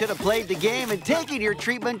 You should have played the game and taken your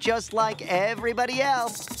treatment just like everybody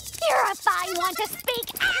else. You're a fine one to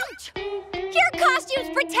speak out! Your costumes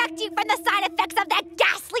protect you from the side effects of that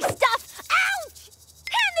ghastly stuff! Ouch!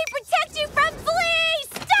 And they protect you from fleas!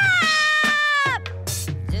 Stop!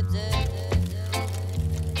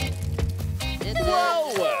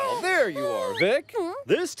 Well, well, there you are, Vic.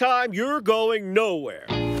 This time you're going nowhere.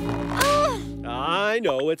 I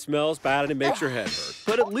know it smells bad and it makes your head hurt,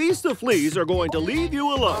 but at least the fleas are going to leave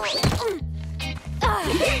you alone.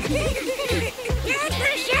 Get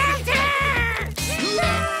for shelter!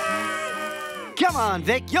 Come on,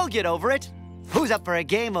 Vic, you'll get over it. Who's up for a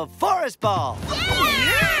game of forest ball?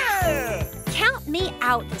 Yeah! Count me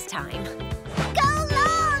out this time. Go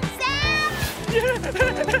long, Sam!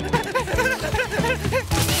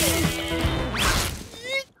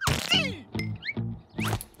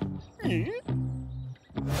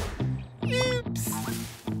 Oops.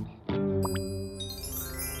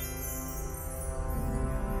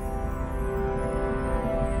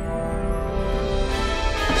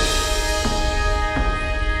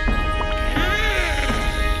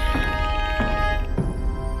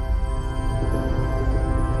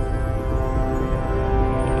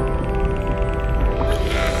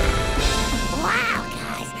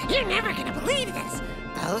 You're never gonna believe this.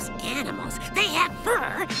 Those animals, they have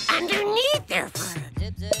fur underneath their fur.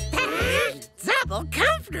 That's double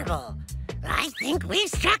comfortable. I think we've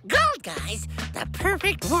struck gold, guys. The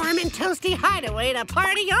perfect warm and toasty hideaway to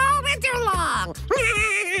party all winter long.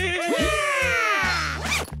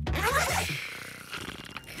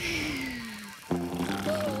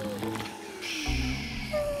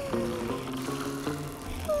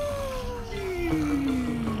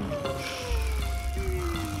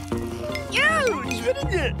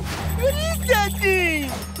 What is that thing?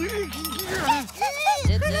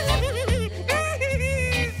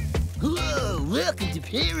 Whoa, welcome to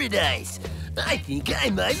paradise. I think I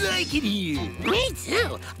might like it here. Me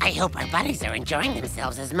too. I hope our buddies are enjoying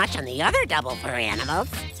themselves as much on the other double fur animals.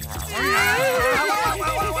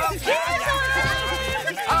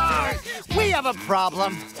 We have a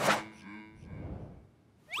problem.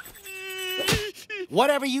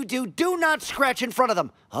 Whatever you do, do not scratch in front of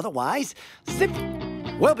them. Otherwise, zip,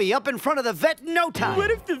 we'll be up in front of the vet in no time. What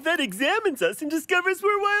if the vet examines us and discovers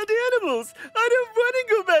we're wild animals? I don't want to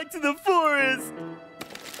go back to the forest.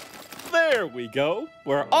 There we go.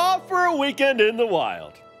 We're off for a weekend in the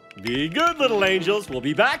wild. Be good, little angels. We'll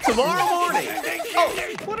be back tomorrow morning. Oh,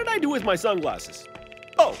 what did I do with my sunglasses?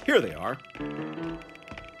 Oh, here they are.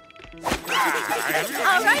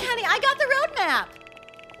 All right, honey, I got the road map.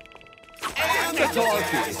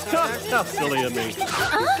 How silly of me.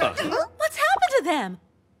 What's happened to them?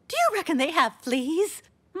 Do you reckon they have fleas?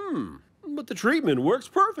 But the treatment works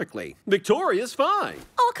perfectly. Victoria's fine.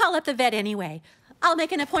 I'll call up the vet anyway. I'll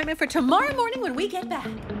make an appointment for tomorrow morning when we get back.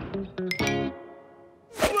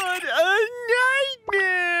 What a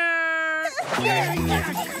nightmare!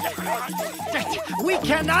 We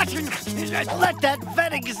cannot let that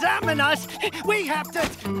vet examine us. We have to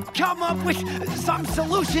come up with some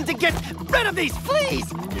solution to get rid of these fleas.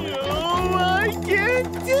 Oh, I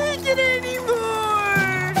can't take it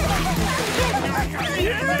anymore!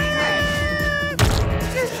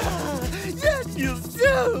 That feels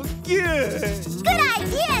so good! Good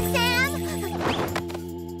idea, Sam!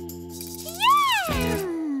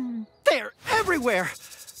 They're everywhere.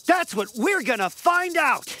 That's what we're gonna find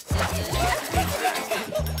out.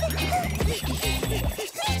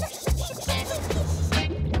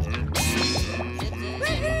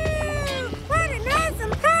 What an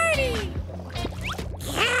awesome party!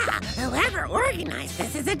 Yeah, whoever organized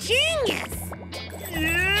this is a genius.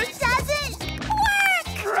 Does it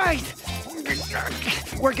work? Right.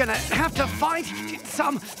 We're gonna have to find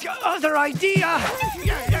some other idea.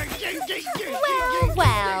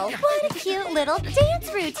 Well, what a cute little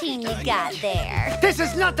dance routine you got there. This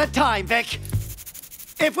is not the time, Vic.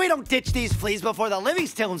 If we don't ditch these fleas before the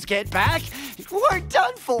Livingstones get back, we're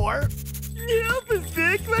done for. Help us,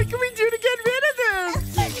 Vic. What can we do to get rid of them?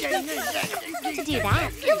 To do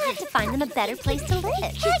that, you'll have to find them a better place to live.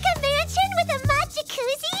 Like a mansion with a mud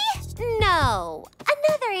jacuzzi? No,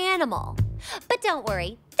 another animal. But don't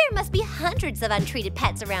worry, there must be hundreds of untreated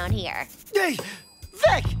pets around here. Hey,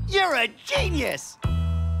 Vic, you're a genius. But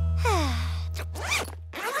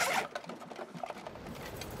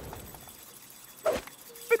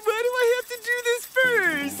why do I have to do this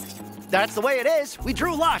first? That's the way it is. We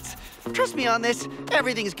drew lots. Trust me on this.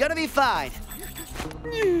 Everything's gonna be fine.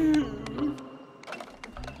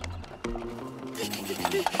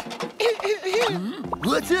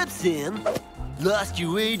 What's up, Sam? Lost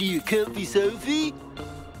your way to your comfy sofa?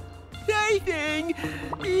 Hi, thing.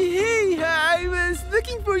 Hey, I was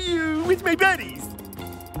looking for you with my buddies.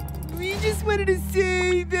 We just wanted to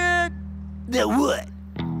say that... That what?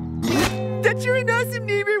 That you're an awesome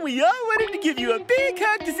neighbor. We all wanted to give you a big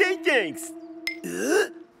hug to say thanks.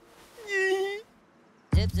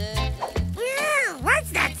 What's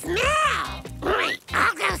that smell? Wait,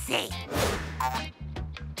 I'll go see.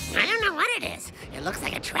 I don't know what it is, is. It looks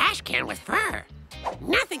like a trash can with fur.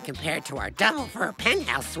 Nothing compared to our double fur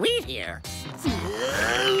penthouse suite here.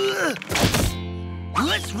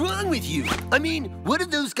 What's wrong with you? I mean, what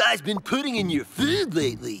have those guys been putting in your food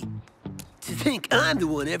lately? To think I'm the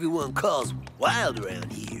one everyone calls wild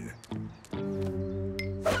around here.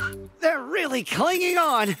 They're really clinging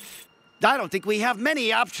on. I don't think we have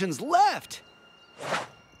many options left.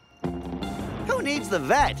 Who needs the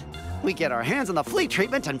vet? We get our hands on the flea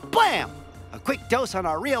treatment and blam! A quick dose on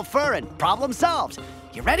our real fur and problem solved.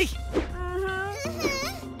 You ready?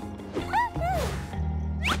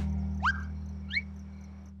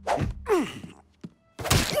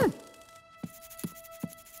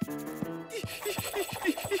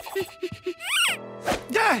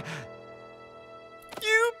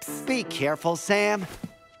 Oops! Be careful, Sam.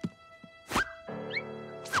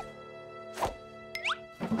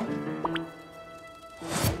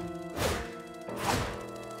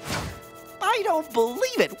 I don't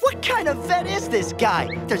believe it. What kind of vet is this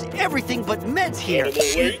guy? There's everything but meds here. Animal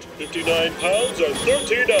weight, 59 pounds and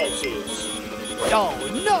 13 ounces.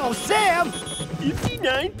 Oh, no, Sam!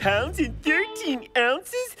 59 pounds and 13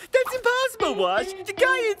 ounces? That's impossible, Wash. The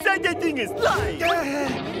guy inside that thing is lying.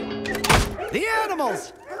 The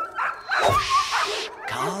animals!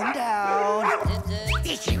 Calm down.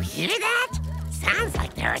 Did you hear that? Sounds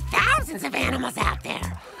like there are thousands of animals out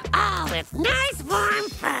there. All with nice warm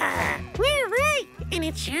fur. We're right, and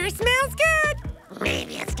it sure smells good.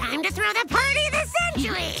 Maybe it's time to throw the party of the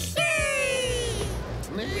century. Yay!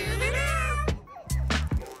 Moving out.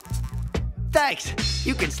 Thanks.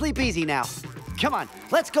 You can sleep easy now. Come on,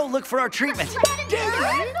 let's go look for our treatment.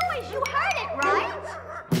 Noise, you heard it, right?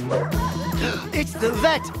 It's the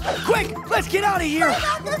vet! Quick, let's get out of here!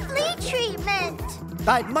 What about the flea treatment?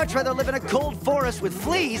 I'd much rather live in a cold forest with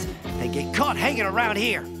fleas than get caught hanging around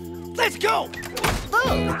here. Let's go!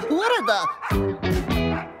 Oh, what are the...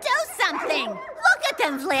 Do something! Look at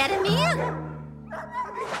them, Vladimir!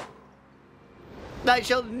 I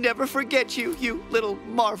shall never forget you, you little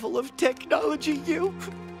marvel of technology, you.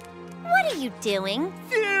 What are you doing?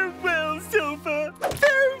 Farewell, sofa.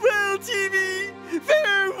 Farewell, TV.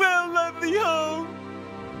 Farewell, lovely home.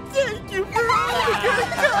 Thank you for all the good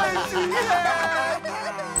times we had.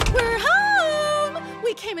 We're home!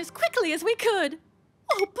 We came as quickly as we could.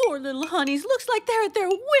 Oh, poor little honeys. Looks like they're at their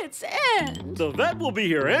wits' end. The vet will be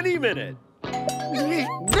here any minute.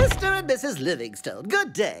 Mr. and Mrs. Livingstone,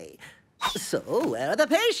 good day. So, where are the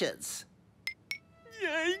patients?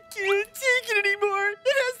 I can't take it anymore.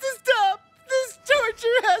 It has to stop. This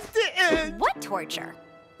torture has to end. What torture?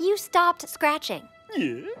 You stopped scratching.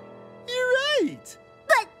 Yeah, you're right.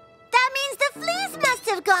 But that means the fleas must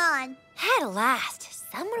have gone. At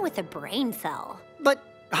last, someone with a brain cell. But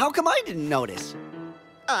how come I didn't notice?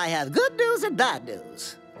 I have good news and bad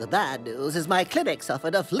news. The bad news is my clinic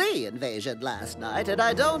suffered a flea invasion last night, and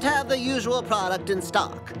I don't have the usual product in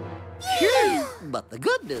stock. But the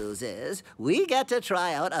good news is we get to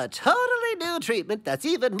try out a totally new treatment that's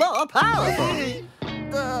even more powerful.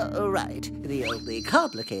 Right. The only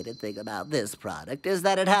complicated thing about this product is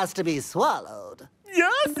that it has to be swallowed.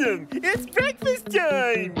 Awesome! It's breakfast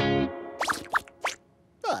time!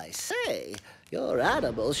 I say, your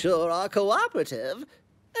animals sure are cooperative.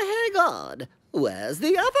 Hang on, where's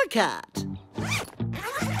the other cat?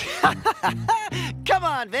 Come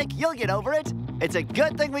on, Vic, you'll get over it. It's a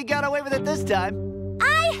good thing we got away with it this time.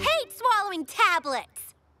 I hate swallowing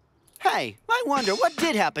tablets. Hey, I wonder what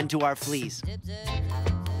did happen to our fleas.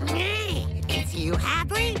 Hey, it's you,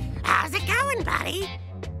 Hadley. How's it going, buddy?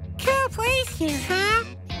 Cool place here, huh?